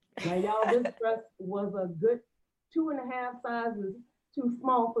 Now, y'all, this dress was a good 2.5 sizes too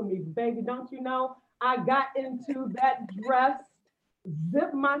small for me. Baby, don't you know, I got into that dress,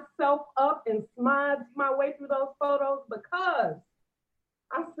 zipped myself up, and smudged my way through those photos because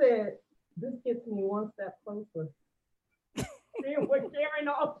I said, this gets me one step closer. Seeing what Karen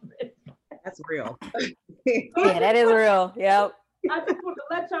Aldridge. That's real. Yeah, that is real. Yep. I just want to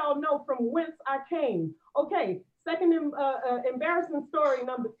let y'all know from whence I came. Okay, second embarrassing story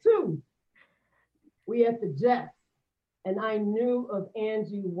number 2. We at the Jets, and I knew of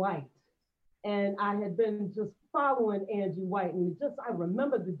Angie White. And I had been just following Angie White. And just, I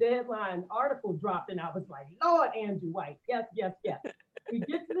remember the Deadline article dropped, and I was like, Lord, Angie White, yes, yes, yes. We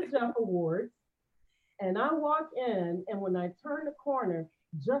get to the Jeff Awards, and I walk in, and when I turn the corner,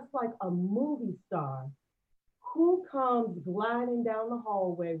 just like a movie star, who comes gliding down the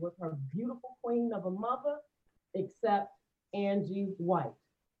hallway with her beautiful queen of a mother, except Angie White.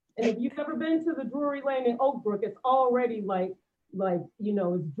 And if you've ever been to the Drury Lane in Oak Brook, it's already like, you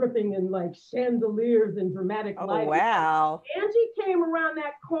know, it's dripping in like chandeliers and dramatic lighting. Oh, wow. Angie came around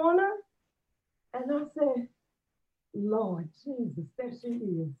that corner, and I said, Lord Jesus, there she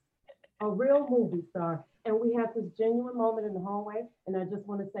is, a real movie star. And we had this genuine moment in the hallway, and I just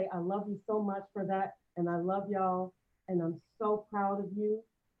want to say I love you so much for that, and I love y'all, and I'm so proud of you.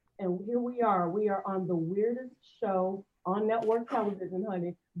 And here we are on the weirdest show on network television,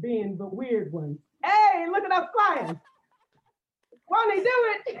 honey, being the weird ones. Hey, look at us flying. Won't he do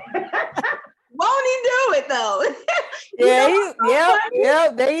it? Won't he do it though? Yeah,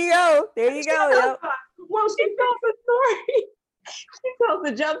 yep. There you go. Yep. Well, she tells the story. She tells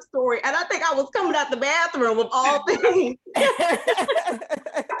the jump story, and I think I was coming out the bathroom of all things. It's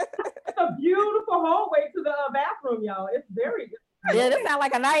a beautiful hallway to the bathroom, y'all. It's very good. Yeah, this sounds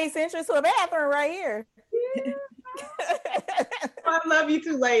like a nice entrance to a bathroom right here. Yeah. I love you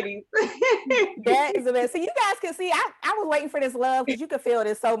two ladies. That is the best. So you guys can see, I was waiting for this love because you could feel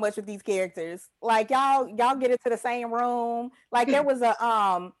this so much with these characters. Like y'all get into the same room. Like there was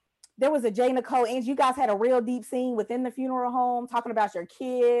a J. Nicole Angie. You guys had a real deep scene within the funeral home talking about your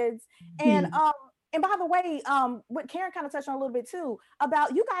kids. And by the way, what Karen kind of touched on a little bit too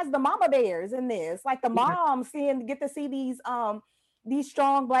about you guys, the mama bears in this, like the moms get to see these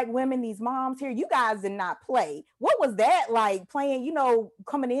strong Black women, these moms here. You guys did not play. What was that like playing, you know,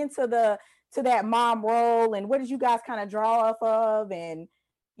 coming into that mom role, and what did you guys kind of draw off of? And,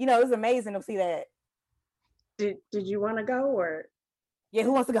 you know, it was amazing to see that. Did you want to go or? Yeah,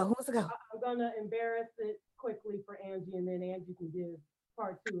 who wants to go? I'm gonna embarrass it quickly for Angie, and then Angie can give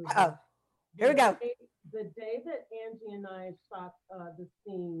part 2. Oh, here we go. The day that Angie and I shot the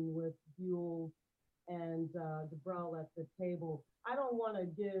scene with Buell and DeBrell at the table, I don't want to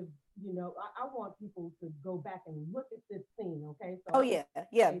give, you know, I want people to go back and look at this scene, okay? So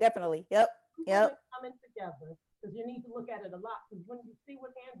Definitely. Yep. Coming together, because you need to look at it a lot, because when you see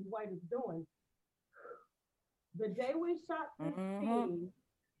what Angie White is doing, the day we shot this scene,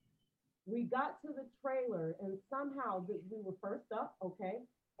 we got to the trailer, and somehow we were first up, okay?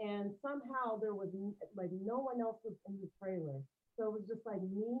 And somehow there was like no one else was in the trailer. So it was just like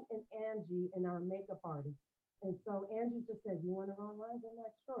me and Angie and our makeup artist. And so Angie just said, you want to run lines? I'm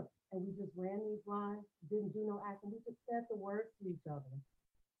like, sure. And we just ran these lines, didn't do no acting. We just said the words to each other.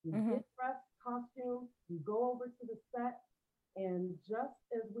 We get dressed, costume, we go over to the set. And just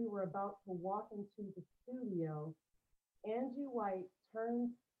as we were about to walk into the studio, Angie White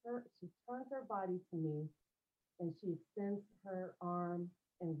turns her body to me, and she extends her arm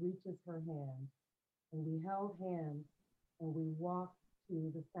and reaches her hand. And we held hands, and we walked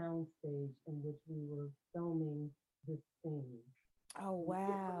to the sound stage in which we were filming this scene. Oh,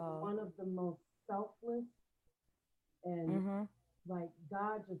 wow. One of the most selfless, and like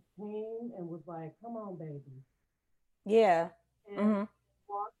God just came and was like, come on, baby. Yeah. And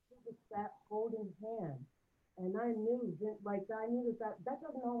walked to the set holding hands. And I knew that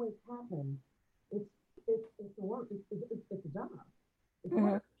doesn't always happen. It's work. It's a job. It's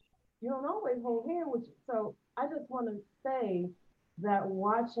work. You don't always hold hands with you. So I just want to say that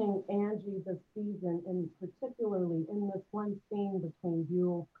watching Angie this season, and particularly in this one scene between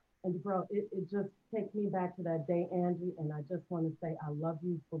Buell and Debrell, it just takes me back to that day, Angie. And I just want to say I love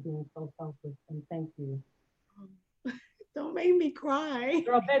you for being so selfless, and thank you. Don't make me cry.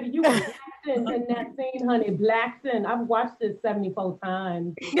 Girl, baby, you were Blackson in that scene, honey. Blackson. I've watched it 74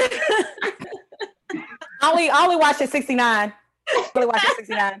 times. I only watched it 69. Only watched it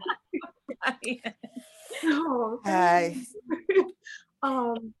 69. Oh, Hi.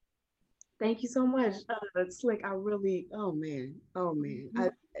 Thank you so much, Slick. I really, oh man.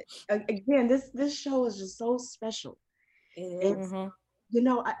 Again, this show is just so special. It's, you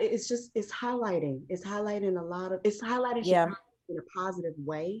know, it's highlighting Chicago in a positive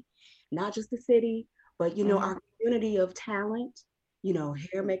way, not just the city, but you know, our community of talent, you know,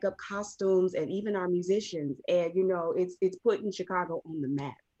 hair, makeup, costumes, and even our musicians. And you know, it's putting Chicago on the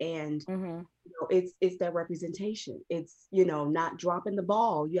map. And you know, it's that representation. It's, you know, not dropping the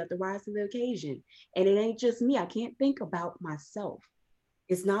ball. You have to rise to the occasion. And it ain't just me. I can't think about myself.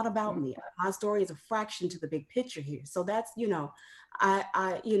 It's not about me. My story is a fraction to the big picture here. So that's, you know,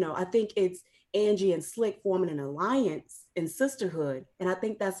 I think it's Angie and Slick forming an alliance in sisterhood. And I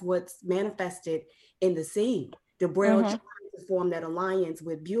think that's what's manifested in the scene. Debrell trying to form that alliance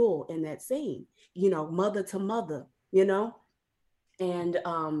with Buell in that scene, you know, mother to mother, you know? And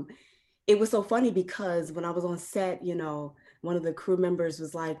it was so funny because when I was on set, you know, one of the crew members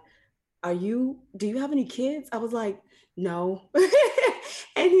was like, do you have any kids? I was like, no.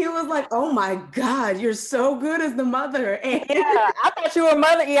 And he was like, oh my God, you're so good as the mother. And I thought you were a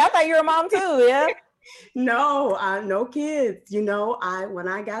mother. Yeah, I thought you were a mom too. Yeah. No, no kids. You know, when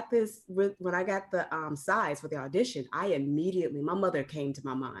I got the sides for the audition, my mother came to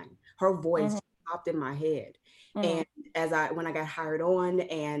my mind. Her voice popped in my head. And when I got hired on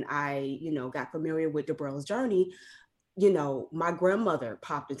and I, you know, got familiar with Debrell's journey, you know, my grandmother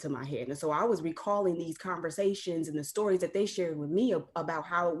popped into my head. And so I was recalling these conversations and the stories that they shared with me about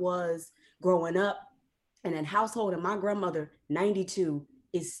how it was growing up in a household. And my grandmother, 92,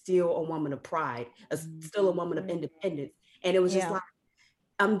 is still a woman of pride, still a woman of independence. And it was just like,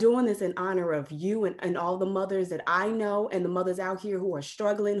 I'm doing this in honor of you and all the mothers that I know, and the mothers out here who are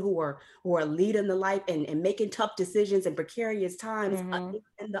struggling, who are leading the life and making tough decisions in precarious times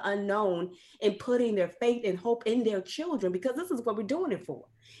in the unknown, and putting their faith and hope in their children, because this is what we're doing it for.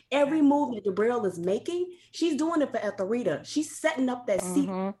 Every move that Debrell is making, she's doing it for Ethelrita. She's setting up that seat.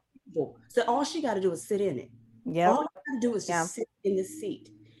 So all she got to do is sit in it. All you got to do is just sit in the seat.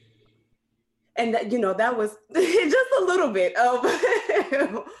 And that, you know, that was just a little bit of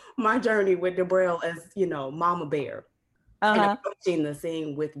my journey with Debrell as, you know, Mama Bear. And approaching the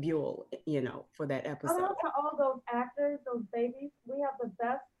scene with Buell, you know, for that episode. Shout out to all those actors, those babies. We have the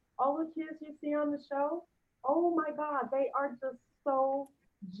best. All the kids you see on the show, oh my God, they are just so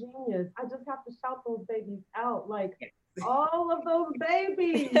genius. I just have to shout those babies out. Like, all of those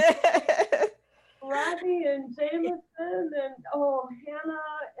babies. Rodney and Jameson and Hannah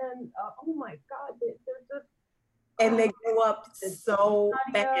and oh my God, they're just. And they grew up so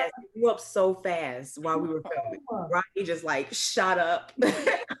fast. They grew up so fast while we were filming. Rodney just like shot up.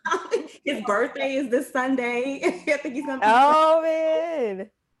 His birthday is this Sunday. I think he's gonna. Oh man!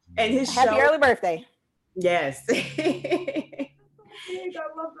 And his happy early birthday. Yes. I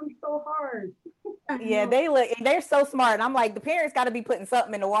love them so hard. Yeah, they're so smart. And I'm like, the parents got to be putting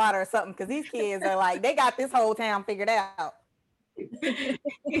something in the water or something, because these kids are like, they got this whole town figured out.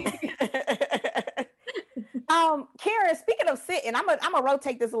 Karen, speaking of sitting, I'm gonna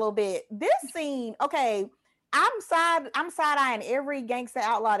rotate this a little bit. This scene, okay, I'm side-eyeing every gangster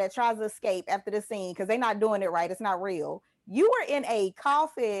outlaw that tries to escape after the scene, because they're not doing it right. It's not real. You were in a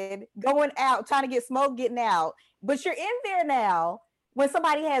coffin going out, trying to get smoke, getting out, but you're in there now when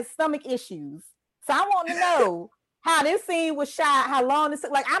somebody has stomach issues. So I want to know how this scene was shot, how long this,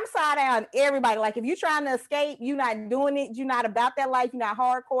 like, I'm side-eyeing everybody. Like, if you're trying to escape, you're not doing it, you're not about that life, you're not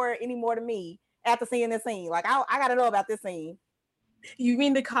hardcore anymore to me after seeing this scene. Like, I got to know about this scene. You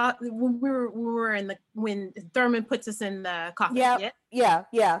mean when we were in when Thurman puts us in the coffin? Yeah.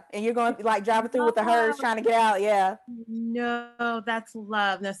 And you're going like driving through with the hearse trying to get out. Yeah. No, that's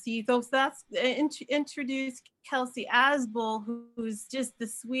love. Now, see, so that's introduce Kelsey Asbull, who's just the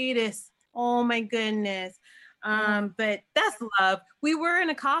sweetest. Oh my goodness. But that's love. We were in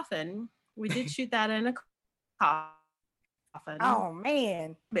a coffin. We did shoot that in a coffin. Oh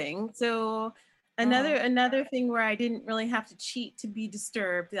man. So another thing where I didn't really have to cheat to be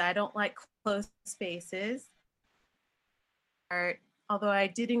disturbed. I don't like closed spaces. Although I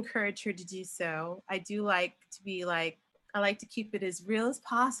did encourage her to do so. I do like to be like, I like to keep it as real as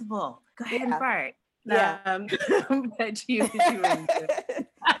possible. Go ahead and fart. that you were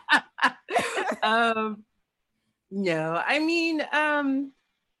into. No, I mean,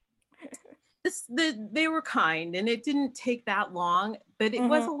 they were kind, and it didn't take that long, but it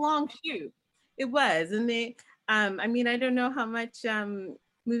was a long shoot. It was, and I mean, I don't know how much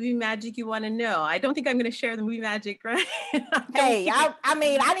movie magic you want to know. I don't think I'm going to share the movie magic, right? Hey, I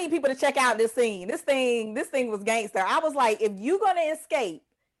mean, I need people to check out this scene. This thing was gangster. I was like, if you're going to escape,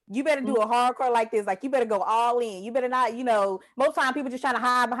 you better do a hardcore like this. Like, you better go all in. You better not, most time people just trying to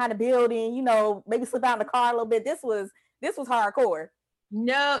hide behind a building, maybe slip out in the car a little bit. This was hardcore.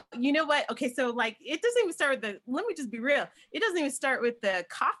 No, you know what? Okay, so like it doesn't even start with let me just be real. It doesn't even start with the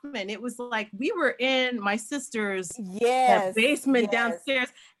Kaufman. It was like we were in my sister's basement downstairs,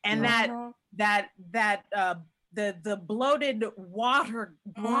 and the bloated waterman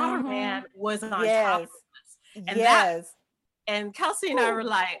was on top of us. And and Kelsey and I were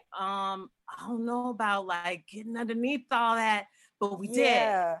like, I don't know about like getting underneath all that, but we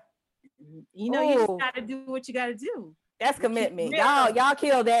did. You just gotta do what you gotta do. That's commitment. Y'all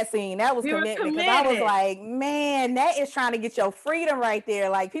killed that scene. That was commitment. Because I was like, man, that is trying to get your freedom right there.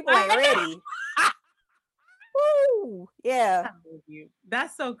 Like, people ain't ready. Woo! Yeah.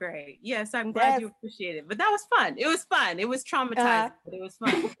 That's so great. Yes, I'm glad you appreciate it. But that was fun. It was fun. It was traumatizing, but it was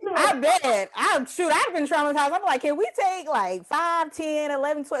fun. I bet. I've been traumatized. I'm like, can we take like 5, 10,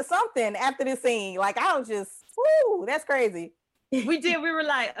 11, 12, something after this scene? Like, I was just, that's crazy. We did. We were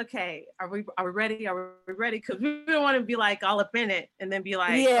like, okay, are we ready? Are we ready? Because we didn't want to be like all up in it and then be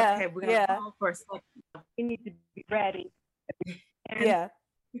like, okay, we're gonna call for a second. We need to be ready. And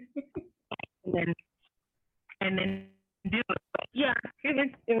then do it. But yeah,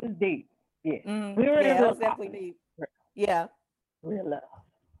 it was deep. Yeah, it was definitely deep. Yeah, real love.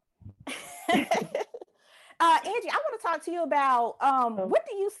 Angie, I want to talk to you about what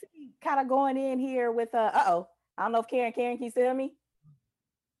do you see kind of going in here with I don't know if Karen, can you still hear me?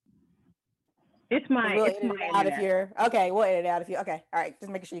 It's my we'll edit it out if you're okay. We'll edit it out if you okay. All right,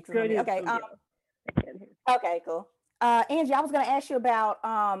 just making sure you can hear me. Okay. Okay, cool. Angie, I was gonna ask you about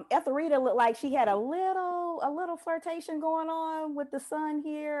Ethelrita looked like she had a little flirtation going on with the son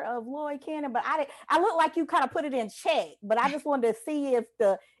here of Lloyd Cannon, but I looked like you kind of put it in check, but I just wanted to see if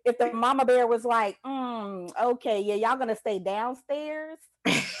the mama bear was like, okay, yeah, y'all gonna stay downstairs.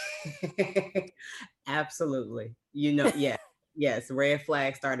 Absolutely. Yes, red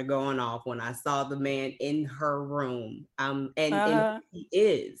flag started going off when I saw the man in her room. And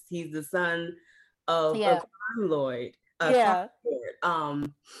he's the son of Crime Lord. And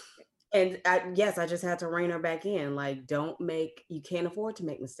I just had to rein her back in. Like, you can't afford to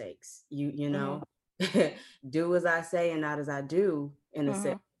make mistakes. You know, do as I say and not as I do, in a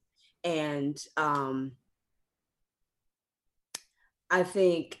sense. And I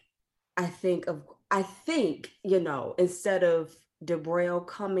think, instead of Debrell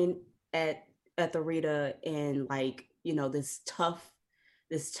coming at Ethelrita and like, this tough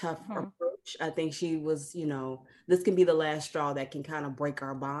approach, I think she was, this can be the last straw that can kind of break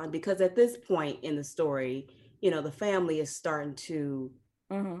our bond, because at this point in the story, the family is starting to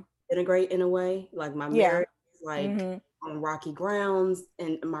integrate in a way. Like my marriage is like on rocky grounds,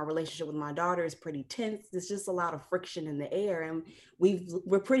 and my relationship with my daughter is pretty tense. There's just a lot of friction in the air, and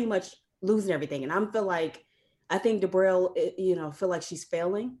we're pretty much losing everything. And I think Debrell, feel like she's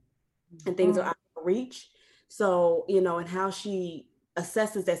failing and things are out of reach. So, and how she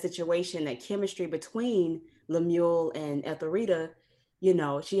assesses that situation, that chemistry between Lemuel and Ethelrita,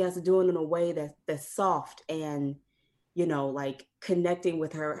 she has to do it in a way that's soft and, like connecting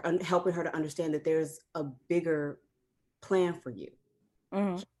with her and helping her to understand that there's a bigger plan for you.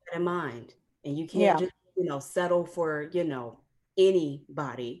 Keep that in mind. And you can't just, settle for,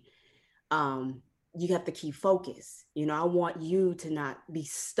 anybody. You have to keep focus. I want you to not be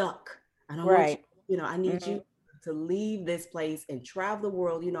stuck. I don't want you, I need you to leave this place and travel the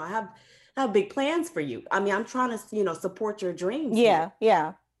world. I have big plans for you. I mean, I'm trying to, support your dreams.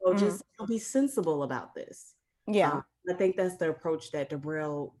 So just be sensible about this. I think that's the approach that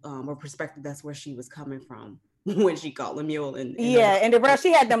Debrell, or perspective, that's where she was coming from when she called Lemuel. And Debrell,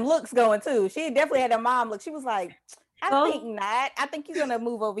 she had them looks going too. She definitely had her mom look. She was like, I think not. I think he's gonna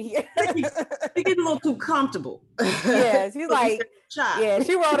move over here. She's getting a little too comfortable. Yeah, she's like,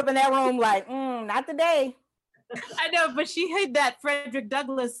 she rolled up in that room like, not today. I know, but she hid that Frederick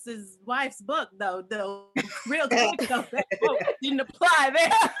Douglass's wife's book though. The real quick though, that book didn't apply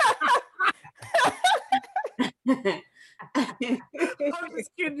there. I'm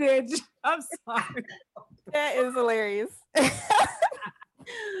just kidding. I'm sorry. That is hilarious.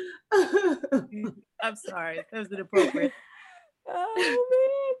 I'm sorry. That was inappropriate. Oh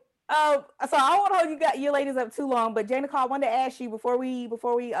So I won't hold you ladies up too long, but Jay Nicole, I wanted to ask you before we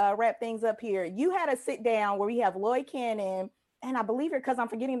wrap things up here. You had a sit down where we have Lloyd Cannon, and I believe because I'm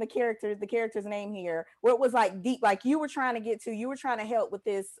forgetting the character's name here, where it was like deep, like you were trying to help with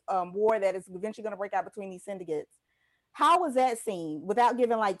this war that is eventually going to break out between these syndicates. How was that scene? Without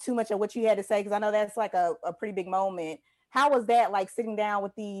giving like too much of what you had to say, because I know that's like a pretty big moment. How was that like sitting down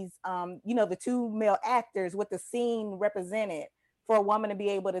with these, the two male actors with the scene represented for a woman to be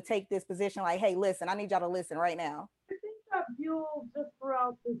able to take this position? Like, hey, listen, I need y'all to listen right now. I think that Buell just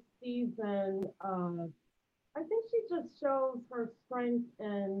throughout this season, I think she just shows her strength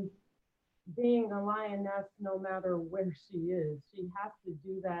in being a lioness no matter where she is. She has to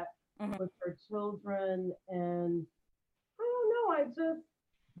do that with her children. And I don't know,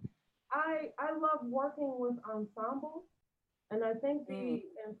 I love working with ensemble. And I think the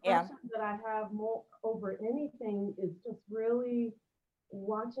impression that I have more over anything is just really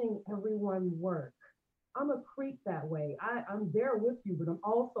watching everyone work. I'm a creep that way. I'm there with you, but I'm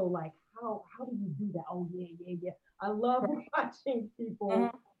also like, how do you do that? Oh, yeah. I love watching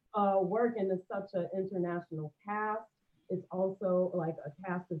people work, and it's such an international cast. It's also like a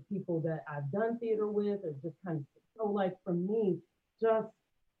cast of people that I've done theater with, or just kind of, so like for me, just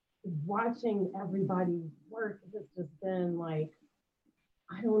watching everybody work has just been like,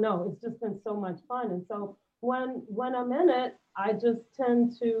 I don't know, it's just been so much fun. And so when I'm in it, I just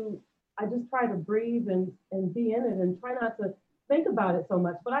try to breathe and be in it and try not to think about it so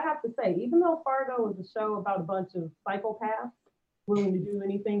much. But I have to say, even though Fargo is a show about a bunch of psychopaths willing to do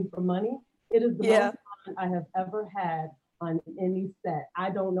anything for money, it is the most fun I have ever had on any set. I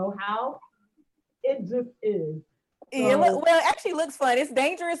don't know how, it just is. It actually looks fun. It's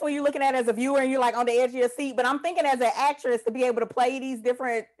dangerous when you're looking at it as a viewer and you're like on the edge of your seat. But I'm thinking as an actress to be able to play these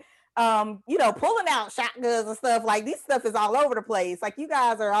different, pulling out shotguns and stuff, like this stuff is all over the place. Like you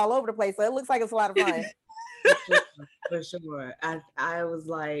guys are all over the place. So it looks like it's a lot of fun. For sure. I was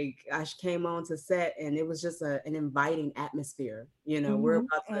like, I came on to set and it was just an inviting atmosphere. We're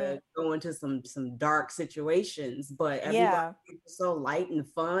about to go into some dark situations, but everybody was so light and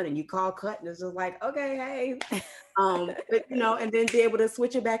fun, and you call cut and it's just like, okay, hey. But, and then be able to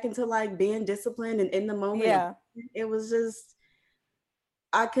switch it back into like being disciplined and in the moment. Yeah. It was just,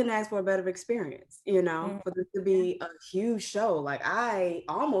 I couldn't ask for a better experience, for this to be a huge show. Like I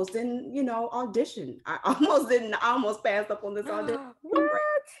almost didn't, audition. I almost passed up on this audition. What?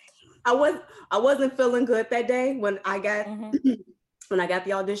 I wasn't feeling good that day when I got when I got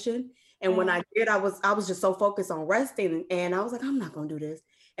the audition. And when I did, I was just so focused on resting, and I was like, I'm not gonna do this.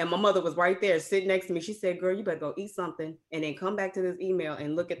 And my mother was right there sitting next to me. She said, girl, you better go eat something and then come back to this email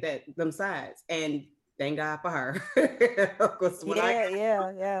and look at them sides. And thank God for her.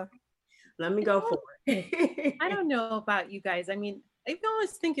 Yeah. Let me go for it. I don't know about you guys. I mean, I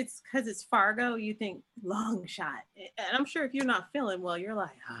always think it's because it's Fargo, you think long shot. And I'm sure if you're not feeling well, you're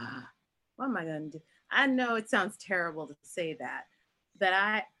like, what am I going to do? I know it sounds terrible to say that,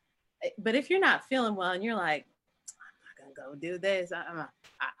 but if you're not feeling well and you're like, I'm not going to go do this.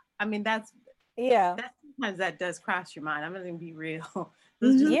 I mean, sometimes that does cross your mind. I'm going to be real.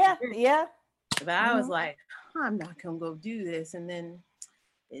 Yeah. But I was like, I'm not going to go do this. And then,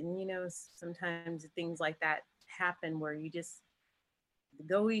 sometimes things like that happen where you just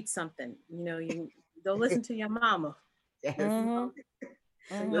go eat something. You go listen to your mama. Yes. Go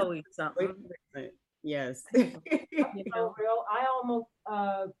eat something. Yes. So real. I almost,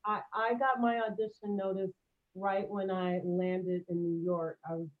 I got my audition notice right when I landed in New York.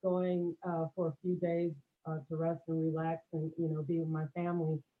 I was going for a few days to rest and relax and, be with my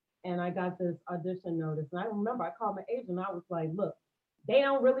family. And I got this audition notice. And I remember I called my agent. I was like, look, they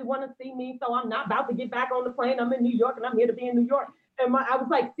don't really want to see me. So I'm not about to get back on the plane. I'm in New York and I'm here to be in New York. And I was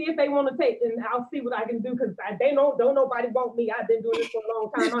like, see if they want to take, and I'll see what I can do. Because don't nobody want me. I've been doing this for a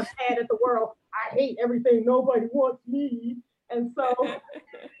long time. I'm mad at the world. I hate everything. Nobody wants me. And so.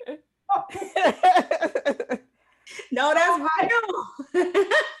 No, that's real.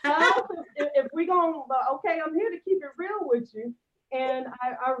 If we going, okay, I'm here to keep it real with you. And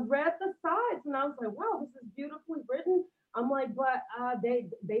I read the sides and I was like, wow, this is beautifully written. I'm like, but they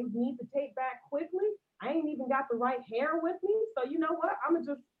need to take back quickly. I ain't even got the right hair with me. So you know what? I'm going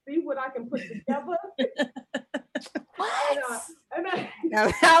to just see what I can put together. What?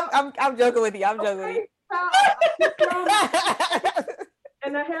 I'm joking with you. I'm joking with you.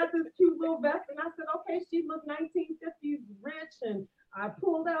 And I had this cute little vest and I said, okay, she looked 1950s rich. And I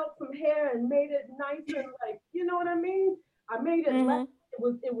pulled out some hair and made it nice and like, you know what I mean? I made it less, it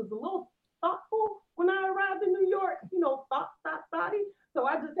was a little thoughtful when I arrived in New York, thoughty. So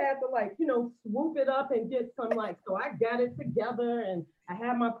I just had to like, swoop it up and get some like, so I got it together and I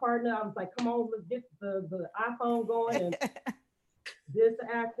had my partner. I was like, come on, let's get the iPhone going and this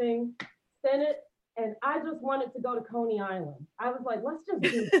acting, send it. And I just wanted to go to Coney Island. I was like, let's just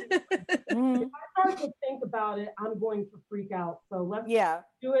do it. If I start to think about it, I'm going to freak out. So let's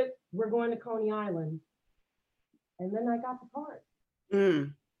do it. We're going to Coney Island. And then I got the part.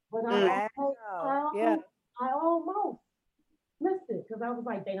 But I almost missed it because I was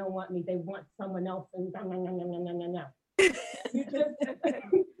like, they don't want me. They want someone else. And no. You just,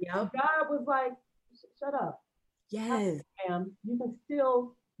 God was like, shut up. Yes. Ma'am, you can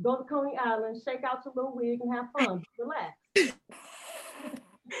still go to Coney Island, shake out your little wig and have fun. Relax.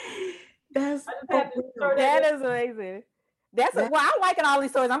 That is amazing. Well, I'm liking all these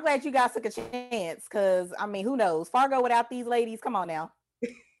stories. I'm glad you guys took a chance because, I mean, who knows? Fargo without these ladies, come on now.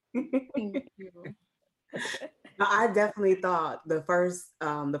 I definitely thought the first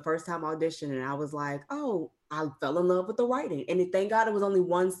time auditioning, I was like, oh, I fell in love with the writing. And thank God it was only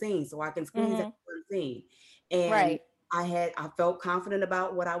one scene, so I can squeeze that one scene. And I felt confident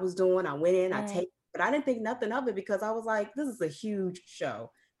about what I was doing. I went in, but I didn't think nothing of it because I was like, this is a huge show.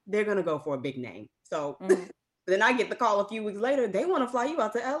 They're going to go for a big name. So then I get the call a few weeks later, they want to fly you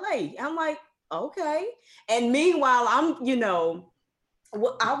out to LA. I'm like, okay. And meanwhile, I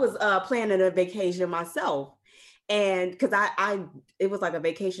was planning a vacation myself. And because it was like a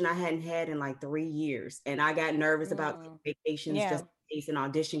vacation I hadn't had in like 3 years. And I got nervous about vacations just in case an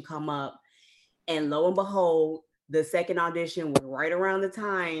audition come up. And lo and behold, the second audition was right around the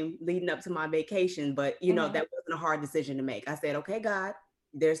time leading up to my vacation. But, that wasn't a hard decision to make. I said, okay, God,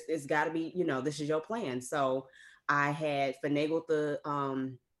 it's got to be, this is your plan. So I had finagled the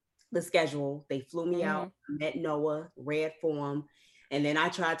schedule. They flew me out, met Noah, read for him. And then I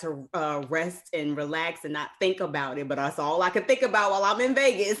tried to rest and relax and not think about it, but that's all I could think about while I'm in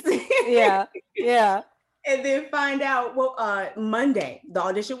Vegas. Yeah. And then find out, Monday, the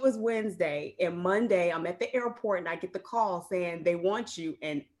audition was Wednesday, and Monday I'm at the airport and I get the call saying they want you.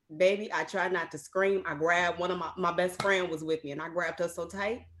 And baby, I tried not to scream. I grabbed one of my best friend was with me and I grabbed her so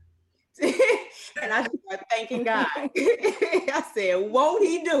tight. And I started thanking God. I said, won't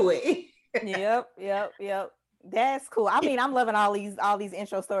he do it? Yep. That's cool. I mean, I'm loving all these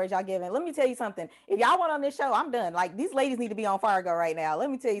intro stories y'all giving. Let me tell you something. If y'all want on this show, I'm done. Like, these ladies need to be on Fargo right now. Let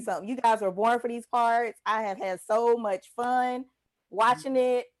me tell you something. You guys were born for these parts. I have had so much fun watching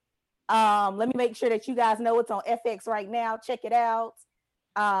it. Let me make sure that you guys know it's on FX right now. Check it out.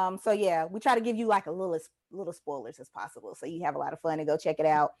 So yeah, we try to give you like a little spoilers as possible, so you have a lot of fun and go check it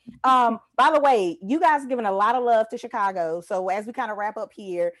out. By the way, you guys are giving a lot of love to Chicago. So as we kind of wrap up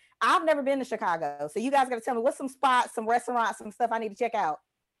here, I've never been to Chicago, so you guys got to tell me what's some spots, some restaurants, some stuff I need to check out.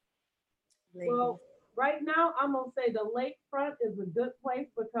 Well, right now I'm gonna say the lakefront is a good place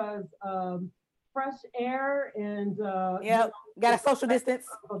because fresh air and got a social distance,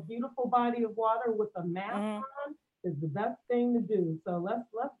 a beautiful body of water with a mask on is the best thing to do. So let's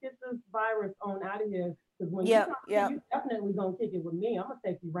get this virus on out of here. Because when you definitely gonna kick it with me. I'm gonna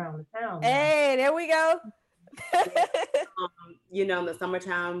take you around the town. Hey, there we go. In the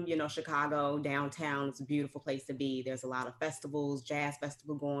summertime, Chicago downtown, it's a beautiful place to be. There's a lot of festivals, jazz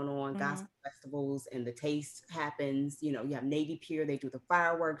festival going on, gospel festivals, and the taste happens. You have Navy Pier, they do the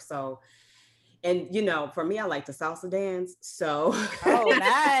fireworks. So, and for me, I like to salsa dance. So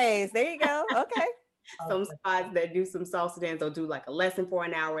nice. There you go. Okay. Some spots that do some salsa dance, they'll do like a lesson for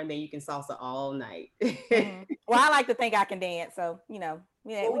an hour and then you can salsa all night. Well, I like to think I can dance, so we get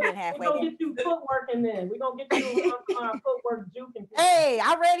halfway. We're gonna get you footwork in then. We're gonna get you footwork juking. Hey,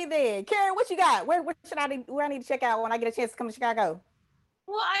 I'm ready then. Karen, what you got? Where I need to check out when I get a chance to come to Chicago?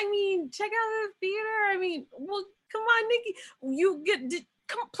 Well, I mean, check out the theater. Come on, Nikki.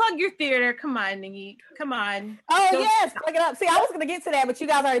 Plug your theater. Come on, Nikki. Come on. Oh, yes. Plug it up. See, I was going to get to that, but you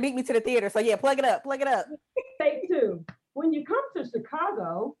guys already beat me to the theater. So, yeah, plug it up. Take two. When you come to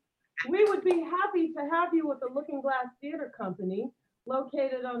Chicago, we would be happy to have you with the Looking Glass Theater Company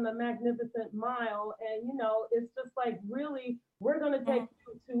located on the Magnificent Mile. And, it's just like really, we're going to take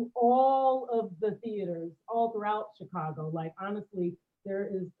you to all of the theaters all throughout Chicago. Like, honestly, there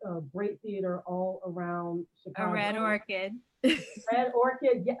is a great theater all around Chicago. A Red Orchid. Red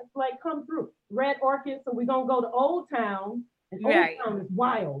Orchid, yes, like come through. Red Orchid, so we're gonna go to Old Town, and Old Town is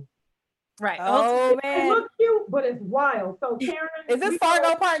wild. Right. Oh man. It looks cute, but it's wild. So Karen, is this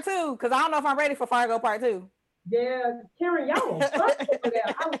Fargo Part 2? Because I don't know if I'm ready for Fargo Part 2. Yeah, Karen, y'all butt over there.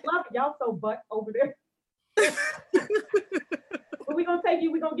 I love it. Y'all so butt over there. But we're gonna take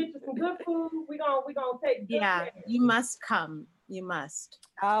you. We're gonna get you some good food. We're gonna take. You must come. You must.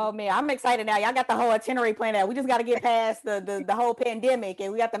 Oh man, I'm excited now. Y'all got the whole itinerary planned out. We just got to get past the whole pandemic,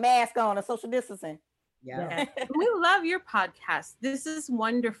 and we got the mask on and social distancing. Yeah. We love your podcast. This is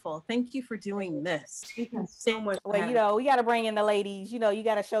wonderful. Thank you for doing this. So much. Well, you know, we got to bring in the ladies. You know, you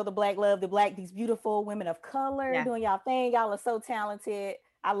got to show the Black love, these beautiful women of color doing y'all thing. Y'all are so talented.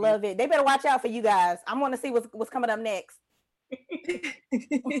 I love it. They better watch out for you guys. I'm going to see what's coming up next.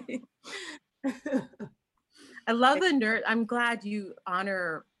 I love the nerd. I'm glad you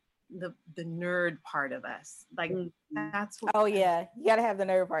honor the nerd part of us. Like that's what. Oh yeah, you got to have the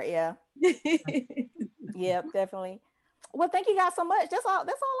nerd part. Yeah. Yep, definitely. Well, thank you guys so much. That's all I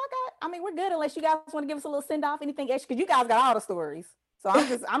got. I mean, we're good unless you guys want to give us a little send off, anything extra, because you guys got all the stories. So I'm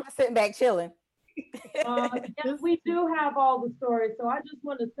just sitting back chilling. Yes, we do have all the stories. So I just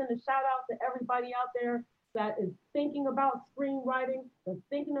want to send a shout out to everybody out there that is thinking about screenwriting, that's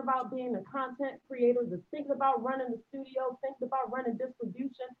thinking about being a content creator, that's thinking about running the studio, thinking about running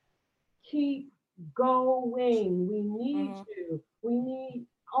distribution. Keep going. We need you. We need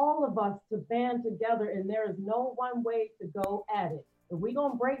all of us to band together, and there is no one way to go at it. If we're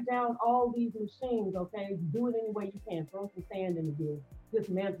going to break down all these machines, okay, do it any way you can. Throw some sand in the gear,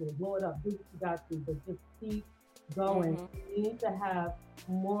 dismantle it, blow it up, do what you got to, but just keep going. We need to have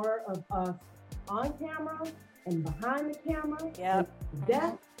more of us on camera and behind the camera,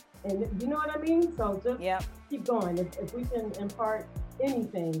 death, and you know what I mean? So just keep going. If we can impart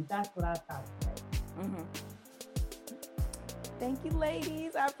anything, that's what I've got to say. Thank you,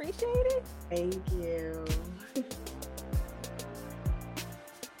 ladies. I appreciate it. Thank you.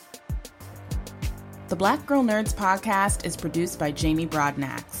 The Black Girl Nerds podcast is produced by Jamie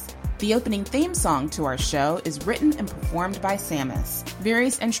Broadnax. The opening theme song to our show is written and performed by Samus.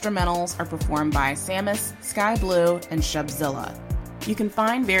 Various instrumentals are performed by Samus, Sky Blue, and Shubzilla. You can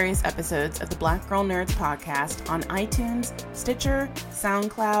find various episodes of the Black Girl Nerds podcast on iTunes, Stitcher,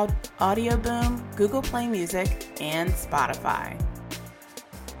 SoundCloud, Audio Boom, Google Play Music, and Spotify.